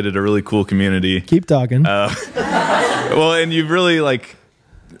cultivated a really cool community. Keep talking. Well, and you've really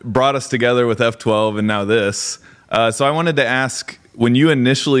brought us together with F12 and now this. So I wanted to ask, when you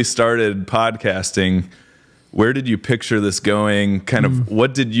initially started podcasting, where did you picture this going? Kind of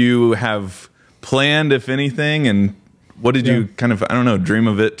what did you have planned, if anything? And what did you kind of, dream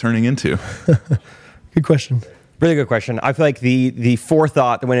of it turning into? Good question. Really good question. I feel like the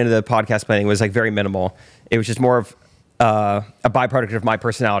forethought that went into the podcast planning was very minimal. It was just more of a byproduct of my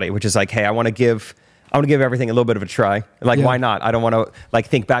personality, which is hey, I want to give everything a little bit of a try. Why not? I don't want to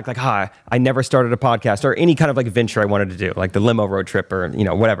think back I never started a podcast or any kind of venture I wanted to do, the limo road trip or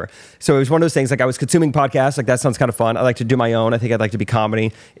whatever. So it was one of those things I was consuming podcasts, that sounds kind of fun. I like to do my own. I think I'd like to be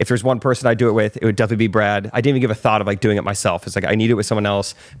comedy. If there's one person I'd do it with, it would definitely be Brad. I didn't even give a thought of doing it myself. It's I need it with someone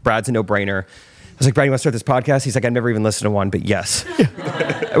else. Brad's a no-brainer. was like, Brad, you want to start this podcast? He's like, I've never even listened to one, but yes.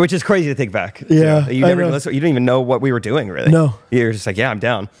 Which is crazy to think back. Yeah. You never even listened, you didn't even know what we were doing, really. No. You're just like, yeah, I'm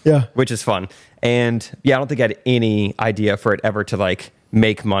down. Yeah. Which is fun. And yeah, I don't think I had any idea for it ever to like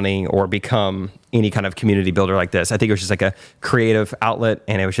make money or become any kind of community builder like this. I think it was just like a creative outlet,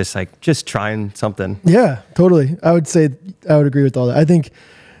 and it was just like, just trying something. Yeah, totally. I would say, I would agree with all that. I think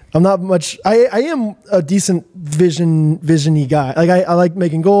I'm not much, I am a decent vision-y guy. Like I like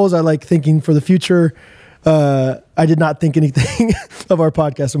making goals. I like thinking for the future. I did not think anything of our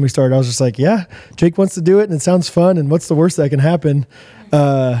podcast when we started. I was just like, yeah, Jake wants to do it and it sounds fun. And what's the worst that can happen?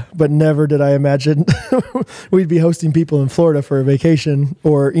 But never did I imagine we'd be hosting people in Florida for a vacation,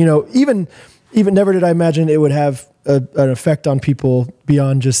 or, you know, even never did I imagine it would have an effect on people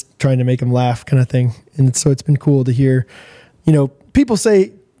beyond just trying to make them laugh kind of thing. And so it's been cool to hear, you know, people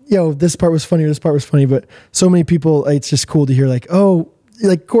say, you know, this part was funny or this part was funny, but so many people, it's just cool to hear like, oh,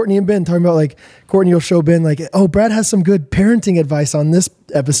 like Courtney and Ben talking about, like Courtney will show Ben like, oh, Brad has some good parenting advice on this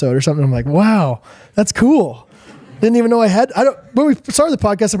episode or something. I'm like, wow, that's cool. Didn't even know when we started the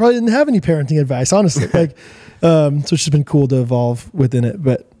podcast, I probably didn't have any parenting advice, honestly. Like, so it's just been cool to evolve within it.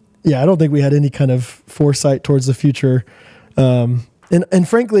 But yeah, I don't think we had any kind of foresight towards the future. And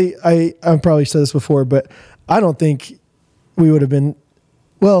frankly, I probably said this before, but I don't think we would have been,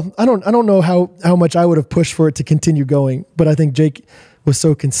 well, I don't know how much I would have pushed for it to continue going, but I think Jake was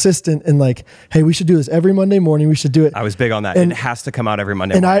so consistent and like, hey, we should do this every Monday morning. We should do it. I was big on that. And it has to come out every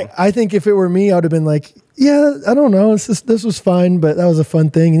Monday morning. And I think if it were me, I would have been like, yeah, I don't know. This was fine, but that was a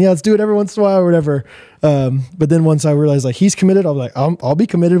fun thing. And yeah, let's do it every once in a while or whatever. But then once I realized like he's committed, I'll be like, I'll be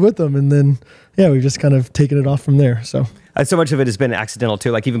committed with him. And then, yeah, we've just kind of taken it off from there. So much of it has been accidental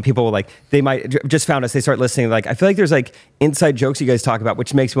too. Like even people like, they might just found us, they start listening. Like, I feel like there's like inside jokes you guys talk about,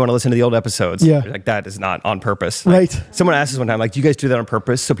 which makes me want to listen to the old episodes. Yeah. Like that is not on purpose. Like, right. Someone asked us one time, like, do you guys do that on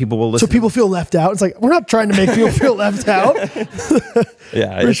purpose so people will listen? So people feel left out. It's like, we're not trying to make people feel left out.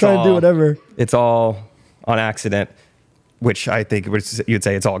 Yeah. We're trying to do whatever. It's all on accident, which I think you'd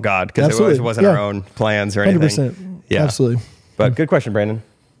say it's all God, because it wasn't our own plans or anything. 100%. Yeah. Absolutely. But good question, Brandon.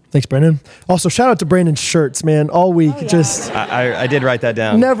 Thanks, Brandon. Also, shout out to Brandon's shirts, man. All week, just I did write that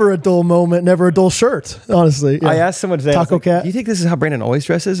down. Never a dull moment, never a dull shirt. Honestly, yeah. I asked someone today, Taco Cat. Do you think this is how Brandon always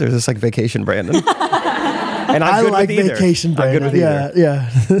dresses, or is this like vacation Brandon? And I like vacation Brandon. I'm good with yeah.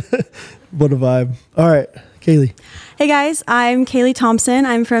 What a vibe. All right, Kaylee. Hey guys, I'm Kaylee Thompson.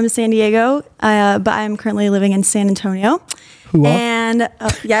 I'm from San Diego, but I'm currently living in San Antonio. Hooah. And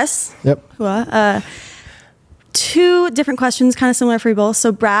yes. Yep. Hooah. Two different questions, kind of similar for you both.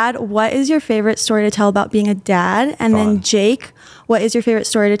 So Brad, what is your favorite story to tell about being a dad? And then Jake, what is your favorite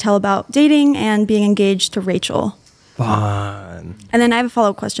story to tell about dating and being engaged to Rachel? Fun. And then I have a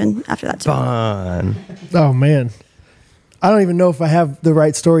follow-up question after that too. Fun. Oh man, I don't even know if I have the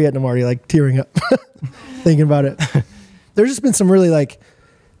right story yet, and I'm already like tearing up thinking about it. There's just been some really like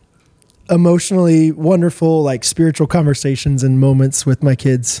emotionally wonderful, like spiritual conversations and moments with my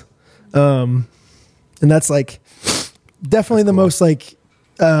kids. And that's like definitely the most like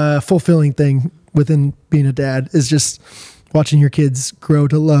fulfilling thing within being a dad, is just watching your kids grow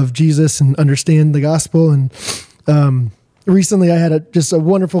to love Jesus and understand the gospel. And recently I had just a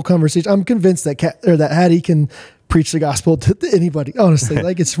wonderful conversation. I'm convinced that that Hattie can preach the gospel to anybody, honestly.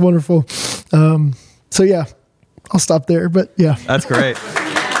 Like, it's wonderful. So yeah, I'll stop there, but yeah. That's great.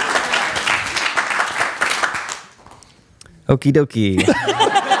 Okie dokie.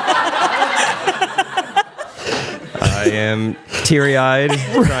 I am teary-eyed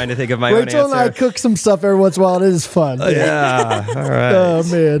trying to think of my own answer. Rachel and I cook some stuff every once in a while, and it is fun. Yeah. All right. Oh,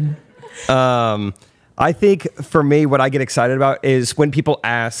 man. I think for me, what I get excited about is when people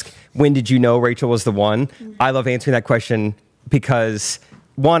ask, when did you know Rachel was the one? I love answering that question because,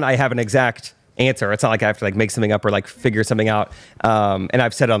 one, I have an exact answer. It's not like I have to like make something up or like figure something out. And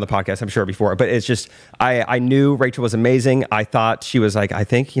I've said it on the podcast, I'm sure, before, but it's just, I knew Rachel was amazing. I thought she was like, I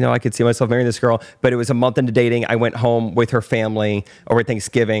think, I could see myself marrying this girl, but it was a month into dating. I went home with her family over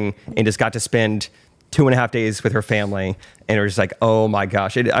Thanksgiving and just got to spend 2.5 days with her family. And it was just like, oh my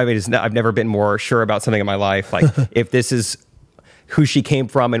gosh. I've never been more sure about something in my life. Like, if this is who she came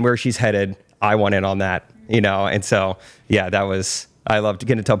from and where she's headed, I want in on that, And so, yeah, I love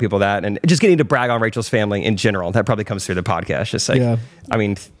getting to tell people that, and just getting to brag on Rachel's family in general. That probably comes through the podcast. Just like, yeah.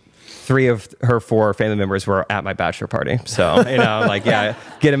 3 of her 4 family members were at my bachelor party. So, yeah,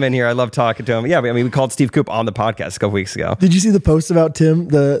 get him in here. I love talking to him. Yeah, we called Steve Coop on the podcast a couple weeks ago. Did you see the post about Tim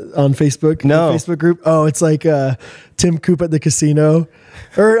on Facebook? No. The Facebook group? Oh, it's like Tim Coop at the casino.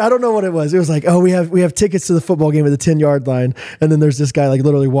 Or I don't know what it was. It was like, oh, we have tickets to the football game at the 10-yard line. And then there's this guy like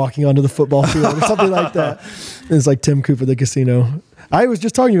literally walking onto the football field or something like that. And it's like Tim Coop at the casino. I was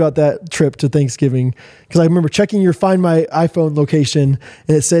just talking about that trip to Thanksgiving because I remember checking your Find My iPhone location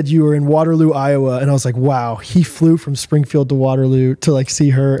and it said you were in Waterloo, Iowa. And I was like, wow, he flew from Springfield to Waterloo to like see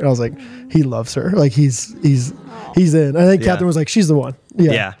her. And I was like, he loves her. Like he's in. I think Catherine was like, she's the one.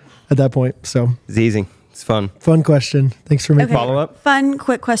 Yeah. At that point. So it's easy. It's fun. Fun question. Thanks for making follow up. Fun,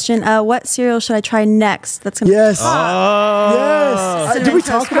 quick question. What cereal should I try next? That's gonna yes. Be yes. Did we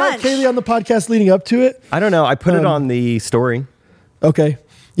talk about Kaylee on the podcast leading up to it? I don't know. I put it on the story. Okay.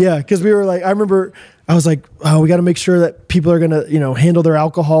 Yeah, because we were like, I remember I was like, oh, we got to make sure that people are going to, handle their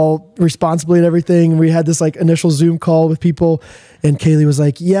alcohol responsibly and everything. And we had this like initial Zoom call with people. And Kaylee was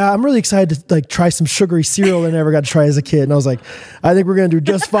like, yeah, I'm really excited to like try some sugary cereal I never got to try as a kid. And I was like, I think we're going to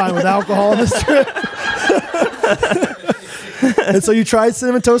do just fine with alcohol on this trip. And so you tried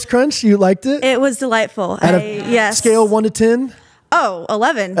Cinnamon Toast Crunch. You liked it? It was delightful. Yes. Scale 1 to 10? Oh,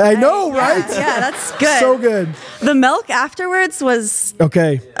 11. I know, right? Yeah, that's good. So good. The milk afterwards was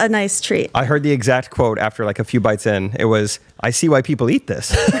a nice treat. I heard the exact quote after like a few bites in. It was, I see why people eat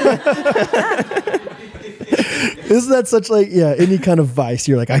this. Isn't that such like, any kind of vice?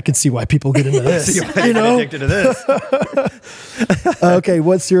 You're like, I can see why people get into this. Addicted to this. Okay,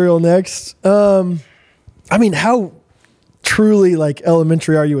 what cereal next? I mean, how truly like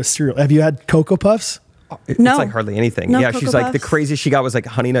elementary are you with cereal? Have you had Cocoa Puffs? It's like hardly anything. No yeah, Cocoa she's like, Puffs. the craziest she got was like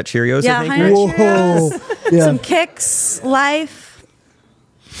Honey Nut Cheerios, Yeah, I think. Honey Nut Cheerios. Yeah. Some Kicks, Life.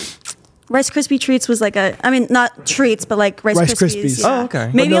 Rice Krispie treats was like not treats, but like Rice Krispies. Oh,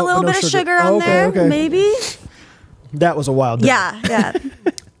 okay. Maybe a little bit of sugar on there. Okay. Maybe. That was a wild day. Yeah.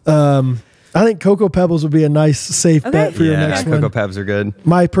 I think Cocoa Pebbles would be a nice, safe bet for your next one. Cocoa Pebs are good.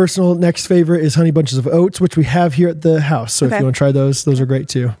 My personal next favorite is Honey Bunches of Oats, which we have here at the house. So if you want to try those are great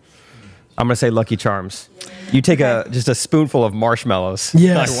too. I'm going to say Lucky Charms. You take just a spoonful of marshmallows.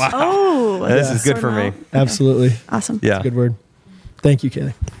 Yes. Like, wow. Oh. This is good for me. Absolutely. Awesome. Yeah. That's a good word. Thank you,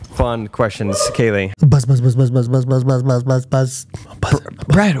 Kaylee. Fun questions, Kaylee. Buzz.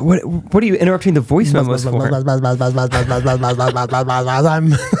 Brad, what are you interrupting the voice memos for? I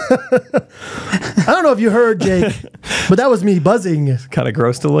don't know if you heard, Jake, but that was me buzzing. Kind of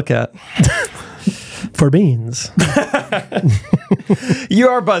gross to look at. For beans. You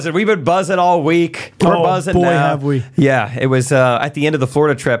are buzzing. We've been buzzing all week. We're buzzing boy, now. have we. Yeah, it was at the end of the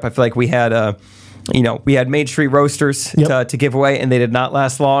Florida trip. I feel like we had we had Main Street Roasters to give away, and they did not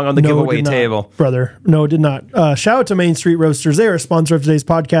last long on the giveaway table. Brother. No, it did not. Shout out to Main Street Roasters. They are a sponsor of today's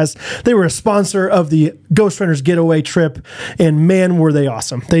podcast. They were a sponsor of the Ghostrunners getaway trip, and man, were they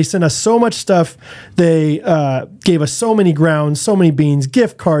awesome. They sent us so much stuff. They gave us so many grounds, so many beans,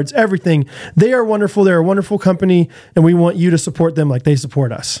 gift cards, everything. They are wonderful. They're a wonderful company, and we want you to support them like they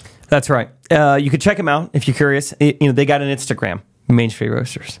support us. That's right. You can check them out if you're curious. They got an Instagram, Main Street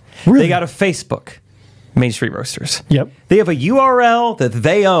Roasters. Really? They got a Facebook, Main Street Roasters. Yep. They have a URL that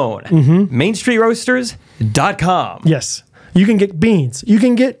they own, mainstreetroasters.com. Yes. You can get beans. You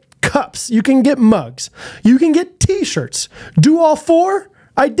can get cups. You can get mugs. You can get T-shirts. Do all four?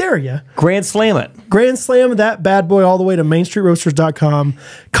 I dare you. Grand Slam it. Grand Slam that bad boy all the way to mainstreetroasters.com.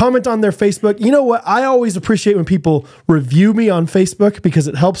 Comment on their Facebook. You know what? I always appreciate when people review me on Facebook because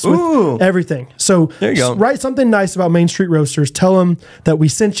it helps with everything. So there you go. Write something nice about Main Street Roasters. Tell them that we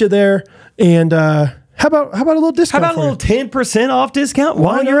sent you there. And how about a little discount? How about a little 10% off discount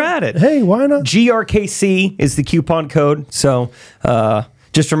while you're at it? Hey, why not? GRKC is the coupon code. So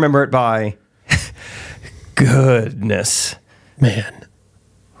just remember it by goodness. Man.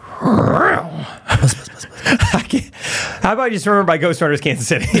 How about I just remember by Ghostrunners Kansas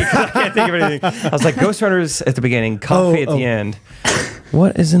City? I can't think of anything. I was like, Ghostrunners at the beginning, coffee at the end.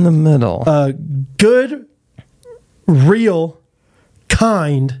 What is in the middle? Good, real,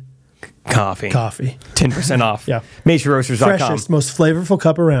 kind coffee. 10% off. Yeah. MainStreetRoasters.com. Freshest, most flavorful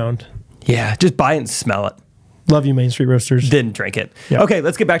cup around. Yeah, just buy it and smell it. Love you, Main Street Roasters. Didn't drink it. Yeah. Okay,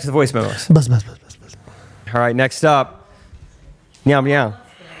 let's get back to the voice memos. Buzz. All right, next up. Meow, meow.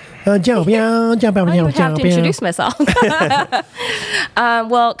 I would have to introduce myself.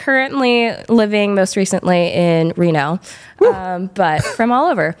 Well, currently living most recently in Reno, but from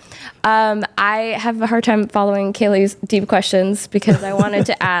all over. I have a hard time following Kaylee's deep questions because I wanted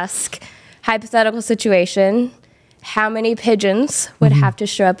to ask, hypothetical situation, how many pigeons would have to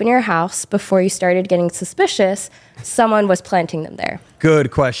show up in your house before you started getting suspicious someone was planting them there? Good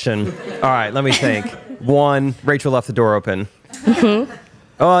question. All right, let me think. 1, Rachel left the door open.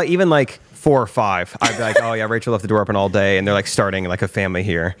 Even like 4 or 5. I'd be like, oh yeah, Rachel left the door open all day, and they're like starting like a family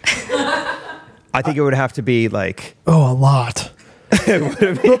here. I think it would have to be like a lot.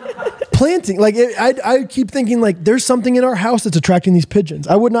 Planting, like I keep thinking like there's something in our house that's attracting these pigeons.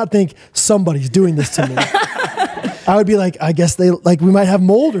 I would not think somebody's doing this to me. I would be like, I guess we might have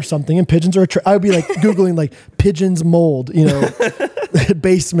mold or something, and pigeons are. I would be like Googling like pigeons mold,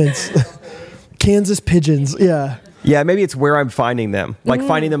 basements, Kansas pigeons. Yeah. Yeah, maybe it's where I'm finding them. Like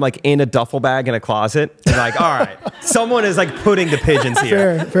finding them like in a duffel bag in a closet. And like, all right, someone is like putting the pigeons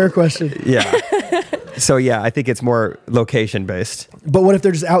here. Fair question. Yeah. So yeah, I think it's more location based. But what if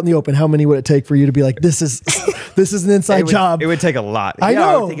they're just out in the open? How many would it take for you to be like, this is an inside job? It would take a lot. I know.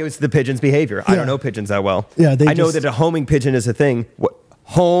 I would think it was the pigeon's behavior. I don't know pigeons that well. Yeah, I know that a homing pigeon is a thing.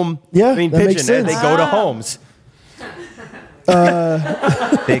 Home. Yeah, I mean that makes pigeon. sense. They go to homes.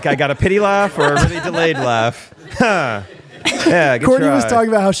 Think I got a pity laugh or a really delayed laugh? Huh. Yeah, good Courtney try. was talking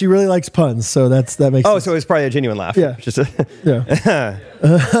about how she really likes puns, so that makes sense. So it was probably a genuine laugh. Yeah. Just a yeah.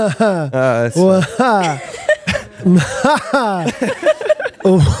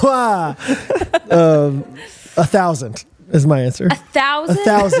 1,000 is my answer. 1,000?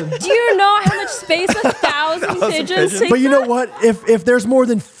 1,000. Do you know how much space 1,000 pigeons take? But you know what? If there's more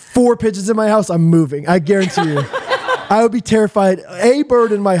than 4 pigeons in my house, I'm moving. I guarantee you. I would be terrified. A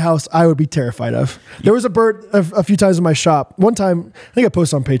bird in my house, I would be terrified of. There was a bird a few times in my shop. One time, I think I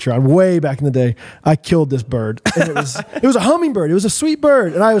posted on Patreon way back in the day. I killed this bird, and it was a hummingbird. It was a sweet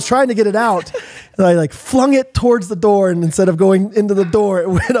bird, and I was trying to get it out, and I like flung it towards the door, and instead of going into the door, it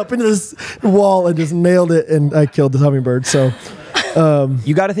went up into this wall and just nailed it, and I killed the hummingbird. So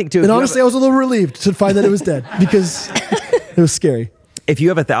you got to think too. And honestly, I was a little relieved to find that it was dead because it was scary. If you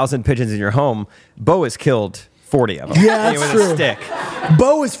have 1,000 pigeons in your home, Bo has killed 40 of them. Yeah, that's with true. A stick.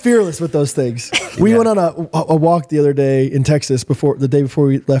 Bo is fearless with those things. We went on a walk the other day in Texas the day before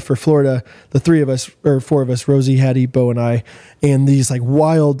we left for Florida. The 4 of us, Rosie, Hattie, Bo, and I, and these like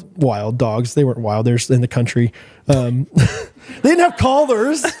wild dogs. They weren't wild. They're in the country. They didn't have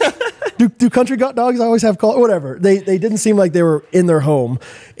collars. Do country dogs always have collars? Whatever. They didn't seem like they were in their home.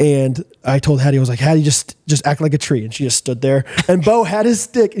 And I told Hattie, I was like, Hattie, just act like a tree. And she just stood there. And Bo had his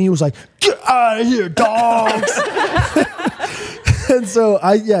stick, and he was like, get out of here, dogs. And so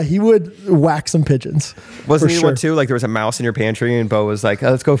he would whack some pigeons. Wasn't he one too? Like there was a mouse in your pantry, and Bo was like,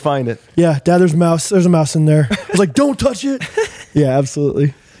 let's go find it. Yeah, Dad, there's a mouse. There's a mouse in there. I was like, don't touch it. Yeah,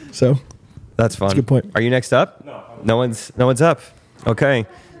 absolutely. So that's fun. That's a good point. Are you next up? No one's up. Okay.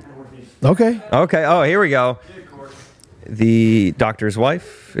 Oh, here we go. The doctor's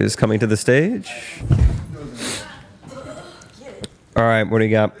wife is coming to the stage. All right, what do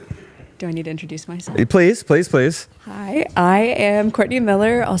you got? Do I need to introduce myself? Please. Hi, I am Courtney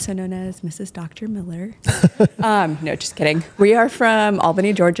Miller, also known as Mrs. Dr. Miller. No, just kidding. We are from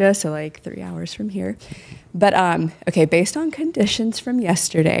Albany, Georgia, so like 3 hours from here. But okay, based on conditions from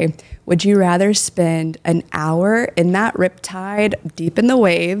yesterday, would you rather spend an hour in that riptide deep in the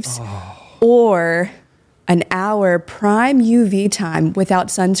waves or an hour prime UV time without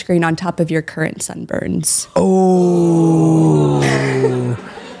sunscreen on top of your current sunburns?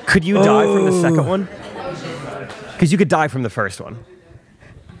 Could you die from the second one? Because you could die from the first one.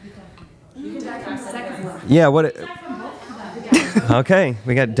 You can die from the second one. Yeah, what? Okay,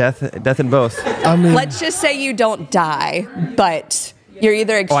 we got death in both. I mean, let's just say you don't die, but you're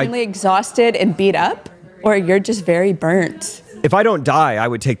either extremely exhausted and beat up, or you're just very burnt. If I don't die, I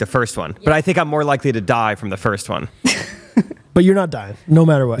would take the first one. But I think I'm more likely to die from the first one. But you're not dying, no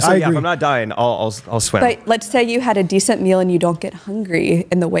matter what. So I yeah, agree. if I'm not dying, I'll swim. But let's say you had a decent meal and you don't get hungry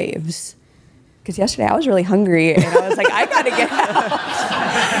in the waves. Because yesterday I was really hungry and I was like, I gotta get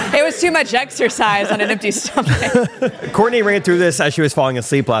out. It was too much exercise on an empty stomach. Courtney ran through this as she was falling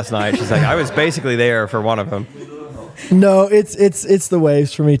asleep last night. She's like, I was basically there for one of them. No, it's the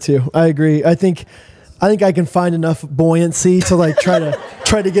waves for me too. I agree. I think I can find enough buoyancy to like try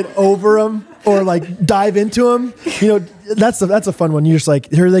to get over them or like dive into them. You know, that's a fun one. You're just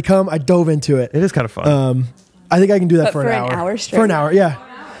like, here they come. I dove into it. It is kind of fun. I think I can do that for an hour. For an hour straight? For an hour, yeah.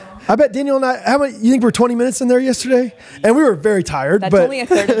 I bet Daniel and I, you think we're 20 minutes in there yesterday? And we were very tired. That's but only a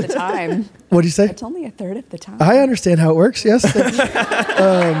third of the time. What'd you say? That's only a third of the time. I understand how it works, yes.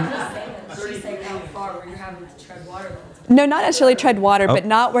 No, not necessarily tread water, but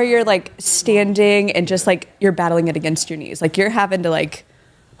not where you're like standing and just like you're battling it against your knees. Like you're having to like,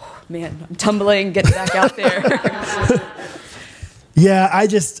 oh, man, I'm tumbling, getting back out there. Yeah,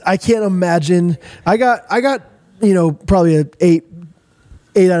 I can't imagine. I got probably an 8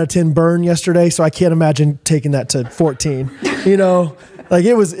 out of 10 burn yesterday, so I can't imagine taking that to 14. Like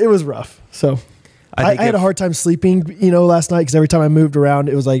it was rough. So I had a hard time sleeping, last night because every time I moved around,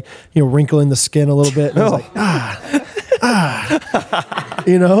 it was like, wrinkling the skin a little bit. And I was like,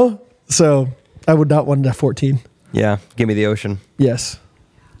 So I would not want to 14. Yeah, give me the ocean. Yes.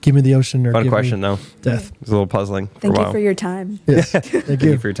 Give me the ocean or fun give question me though. Death. It was a little puzzling. Thank you for your time. Yes. Thank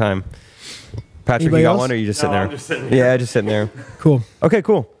you for your time. Patrick, Anybody you got else? one, or are you just sitting No, there? I'm just sitting here. Yeah, just sitting there. Cool. Okay,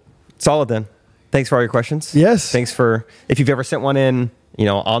 cool. Solid then. Thanks for all your questions. Yes. Thanks for, if you've ever sent one in,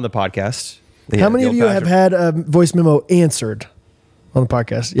 on the podcast. How many of you have had a voice memo answered on the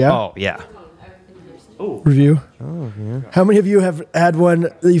podcast? Yeah. Oh, yeah. Review. Oh, yeah. How many of you have had one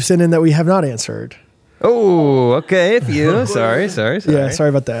that you've sent in that we have not answered? Oh, okay. If you. sorry. Yeah, sorry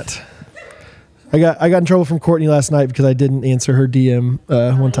about that. I got in trouble from Courtney last night because I didn't answer her DM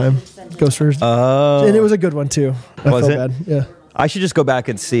one time. Ghostrunners. Oh. And it was a good one too. I Was felt it? bad. Yeah. I should just go back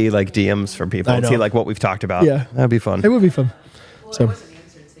and see like DMs from people I and know. see like what we've talked about. Yeah. That'd be fun. It would be fun. So.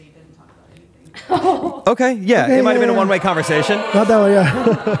 Okay, yeah. Okay, it might have been a yeah. one-way conversation. Not that one,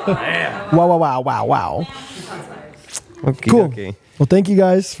 yeah. Wow. Okay, Cool. okay. Well, thank you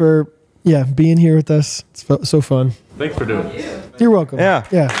guys for being here with us. It's so fun. Thanks for doing it. You're welcome. Yeah.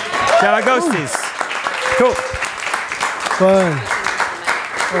 Yeah. Shout out Ghosties. Cool. Fun.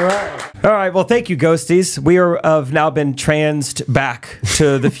 All right. All right. Well, thank you, Ghosties. We have now been transed back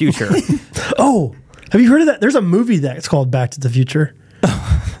to the future. Oh, have you heard of that? There's a movie that's called Back to the Future.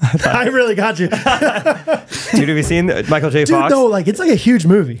 I really got you. Dude, have you seen Michael J. Dude, Fox? no, like it's like a huge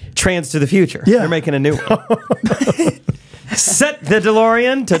movie. Trans to the future. Yeah. They're making a new one. Set the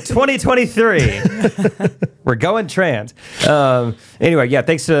DeLorean to 2023. We're going trans. Anyway, yeah,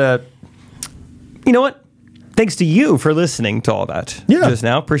 thanks to... You know what? Thanks to you for listening to all that just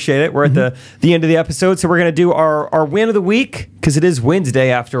now. Appreciate it. We're at the end of the episode, so we're going to do our win of the week, because it is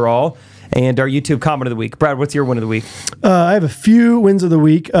Wednesday after all, and our YouTube comment of the week. Brad, what's your win of the week? I have a few wins of the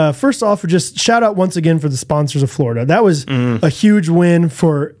week. First off, just shout out once again for the sponsors of Florida. That was a huge win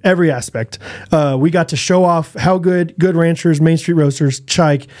for every aspect. We got to show off how good Ranchers, Main Street Roasters,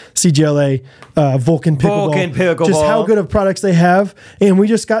 Chike, CGLA, Vulcan Pickleball, just how good of products they have. And we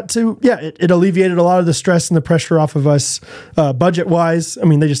just got to, it alleviated a lot of the stress and the pressure off of us budget-wise. I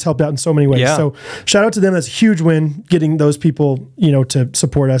mean, they just helped out in so many ways. Yeah. So shout out to them. That's a huge win, getting those people, to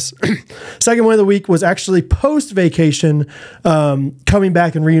support us. Second one of the week was actually post-vacation, coming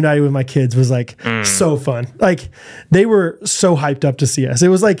back and reuniting with my kids was like so fun. Like they were so hyped up to see us. It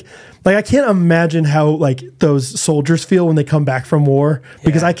was like I can't imagine how like those soldiers feel when they come back from war,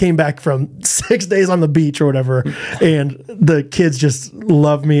 because I came back from 6 days on the beach or whatever, and the kids just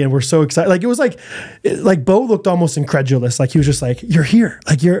love me and were so excited. Like it was like Bo looked almost incredulous. Like he was just like, "You're here.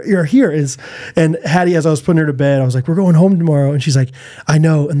 Like you're here." And Hattie, as I was putting her to bed, I was like, "We're going home tomorrow," and she's like, "I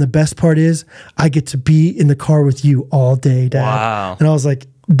know." And the best part is, I get to be in the car with you all day, Dad. Wow. And I was like,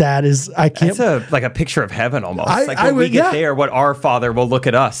 that is, I can't. It's like a picture of heaven almost. I Like when we would- get yeah. there, what our Father will look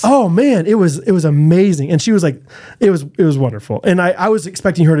at us. Oh man, it was amazing. And she was like, it was wonderful. And I was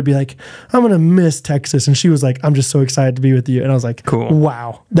expecting her to be like, "I'm gonna miss Texas," and she was like, "I'm just so excited to be with you." And I was like, cool.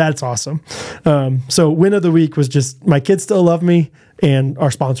 Wow, that's awesome. So win of the week was just my kids still love me and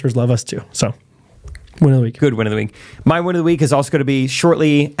our sponsors love us too. So win of the week. Good win of the week. My win of the week is also going to be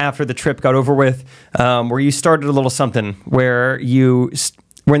shortly after the trip got over with, where you started a little something where you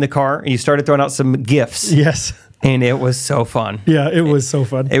were in the car and you started throwing out some gifts. Yes. And it was so fun. Yeah, it was so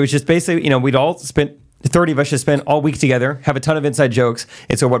fun. It was just basically, we'd all spent 30 of us just spent all week together, have a ton of inside jokes.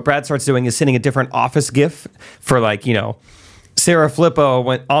 And so what Brad starts doing is sending a different office gif for like, Sarah Flippo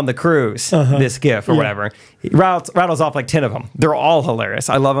went on the cruise, this gif or whatever. He rattles off like 10 of them. They're all hilarious.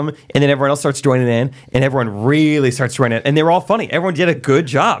 I love them. And then everyone else starts joining in, and everyone really starts joining in. And they were all funny. Everyone did a good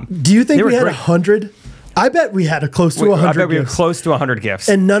job. Do you think They we were had great. 100? I bet we had close to 100 I bet we were gifts. close to 100 gifts.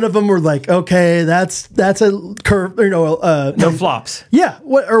 And none of them were like, okay, that's a curve, no flops. Yeah,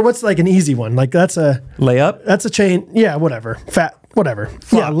 what's like an easy one? Like that's a layup. That's a chain. Yeah, whatever. Whatever.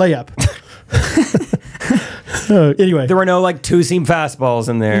 Flop. Yeah, layup. Anyway, there were no like two-seam fastballs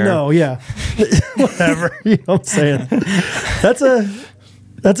in there. No, yeah, whatever. You know what I'm saying?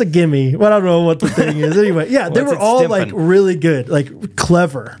 That's a gimme. Well, I don't know what the thing is. Anyway, yeah, they were all like really good, like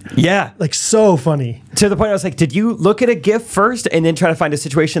clever. Yeah, like so funny. To the point I was like, did you look at a GIF first and then try to find a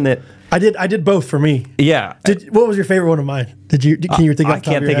situation that I did both for me. Yeah. What was your favorite one of mine? Can you think? I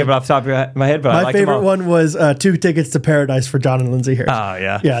can't think of it off the top of my head, but I my liked them favorite all. one was 2 tickets to Paradise for John and Lindsay Harris. Oh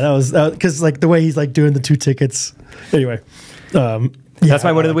yeah, yeah, that was because like the way he's like doing the 2 tickets. Anyway, that's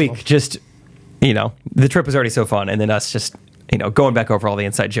my win of the week. Just the trip was already so fun, and then us just going back over all the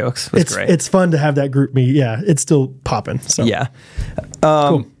inside jokes was great. It's fun to have that group meet. Yeah, it's still popping. So yeah.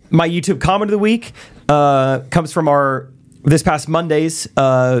 Cool. My YouTube comment of the week comes from this past Monday's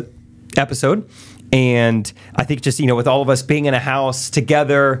episode. And I think just, with all of us being in a house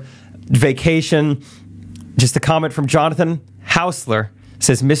together, vacation, just a comment from Jonathan Hausler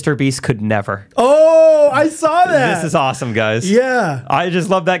says, Mr. Beast could never. Oh, I saw that. This is awesome, guys. Yeah. I just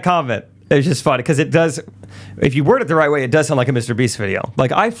love that comment. It's just funny because it does, if you word it the right way, it does sound like a Mr. Beast video.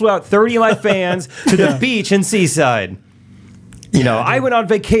 Like, I flew out 30 of my fans to the beach in Seaside. You know, I went on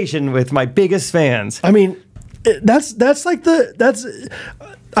vacation with my biggest fans. I mean, that's like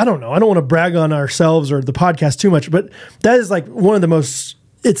I don't know. I don't want to brag on ourselves or the podcast too much, but that is like one of the most,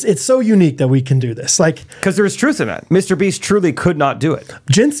 it's so unique that we can do this. Like, because there's truth in that. Mr. Beast truly could not do it.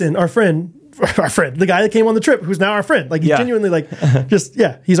 Jensen, our friend, the guy that came on the trip, who's now our friend, like he's genuinely like,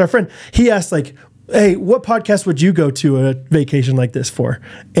 he's our friend. He asked like, hey, what podcast would you go to a vacation like this for?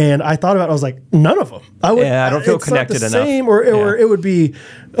 And I thought about it. I was like, none of them. I don't feel connected enough. Same, or it would be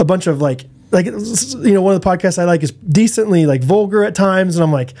a bunch of like, one of the podcasts I like is decently like vulgar at times. And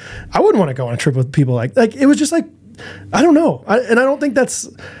I'm like, I wouldn't want to go on a trip with people like it was just like, I don't know. I think that's,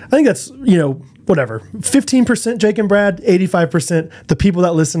 whatever. 15% Jake and Brad, 85% the people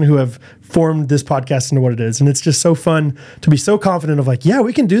that listen who have formed this podcast into what it is. And it's just so fun to be so confident of like, yeah,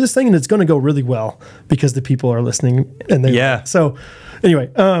 we can do this thing and it's going to go really well because the people are listening. And so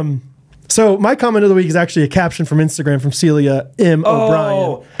anyway, so my comment of the week is actually a caption from Instagram from Celia M.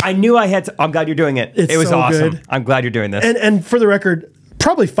 O'Brien. I knew I had to. I'm glad you're doing it. It was so awesome. Good. I'm glad you're doing this. And for the record,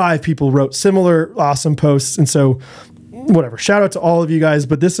 probably 5 people wrote similar awesome posts. And so whatever, shout out to all of you guys,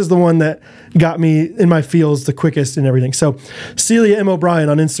 but this is the one that got me in my feels the quickest and everything. So Celia M. O'Brien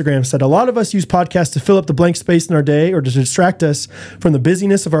on Instagram said, a lot of us use podcasts to fill up the blank space in our day or to distract us from the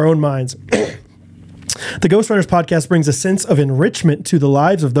busyness of our own minds. The Ghostrunners podcast brings a sense of enrichment to the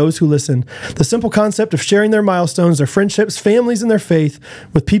lives of those who listen. The simple concept of sharing their milestones, their friendships, families, and their faith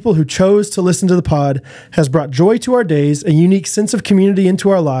with people who chose to listen to the pod has brought joy to our days, a unique sense of community into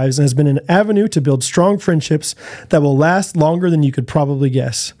our lives, and has been an avenue to build strong friendships that will last longer than you could probably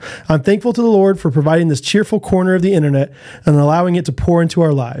guess. I'm thankful to the Lord for providing this cheerful corner of the internet and allowing it to pour into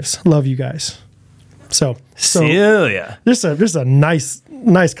our lives. Love you guys. So Celia, just a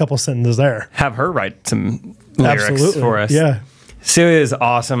nice couple sentences there. Have her write some lyrics for us. Yeah, Celia is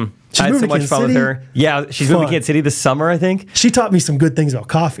awesome. I had so much fun with her. Yeah, she's moving to Kansas City this summer, I think. She taught me some good things about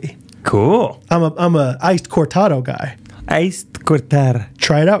coffee. Cool. I'm a iced cortado guy. Iced cortado.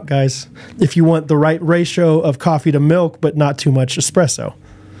 Try it out, guys. If you want the right ratio of coffee to milk, but not too much espresso.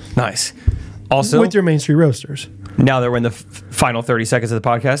 Nice. Also, with your Main Street Roasters. Now that we're in the final 30 seconds of the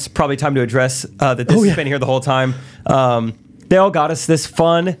podcast, probably time to address that this has been here the whole time. They all got us this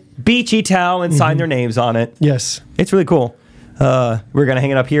fun beachy towel and signed their names on it. Yes. It's really cool. We're going to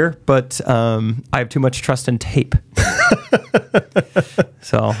hang it up here, but I have too much trust in tape.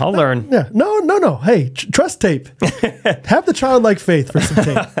 So I'll learn. Yeah. No. Hey, trust tape. Have the childlike faith for some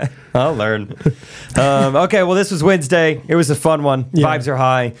tape. I'll learn. Okay, well, this was Wednesday. It was a fun one. Yeah. Vibes are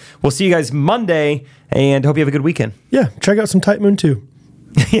high. We'll see you guys Monday, and hope you have a good weekend. Yeah, check out some Type Moon too.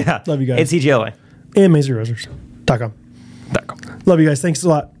 Yeah. Love you guys. And CGLA. And MaisleyRoasters.com. Love you guys. Thanks a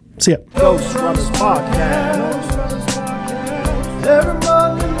lot. See ya. Ghostrunners Podcast. Everybody.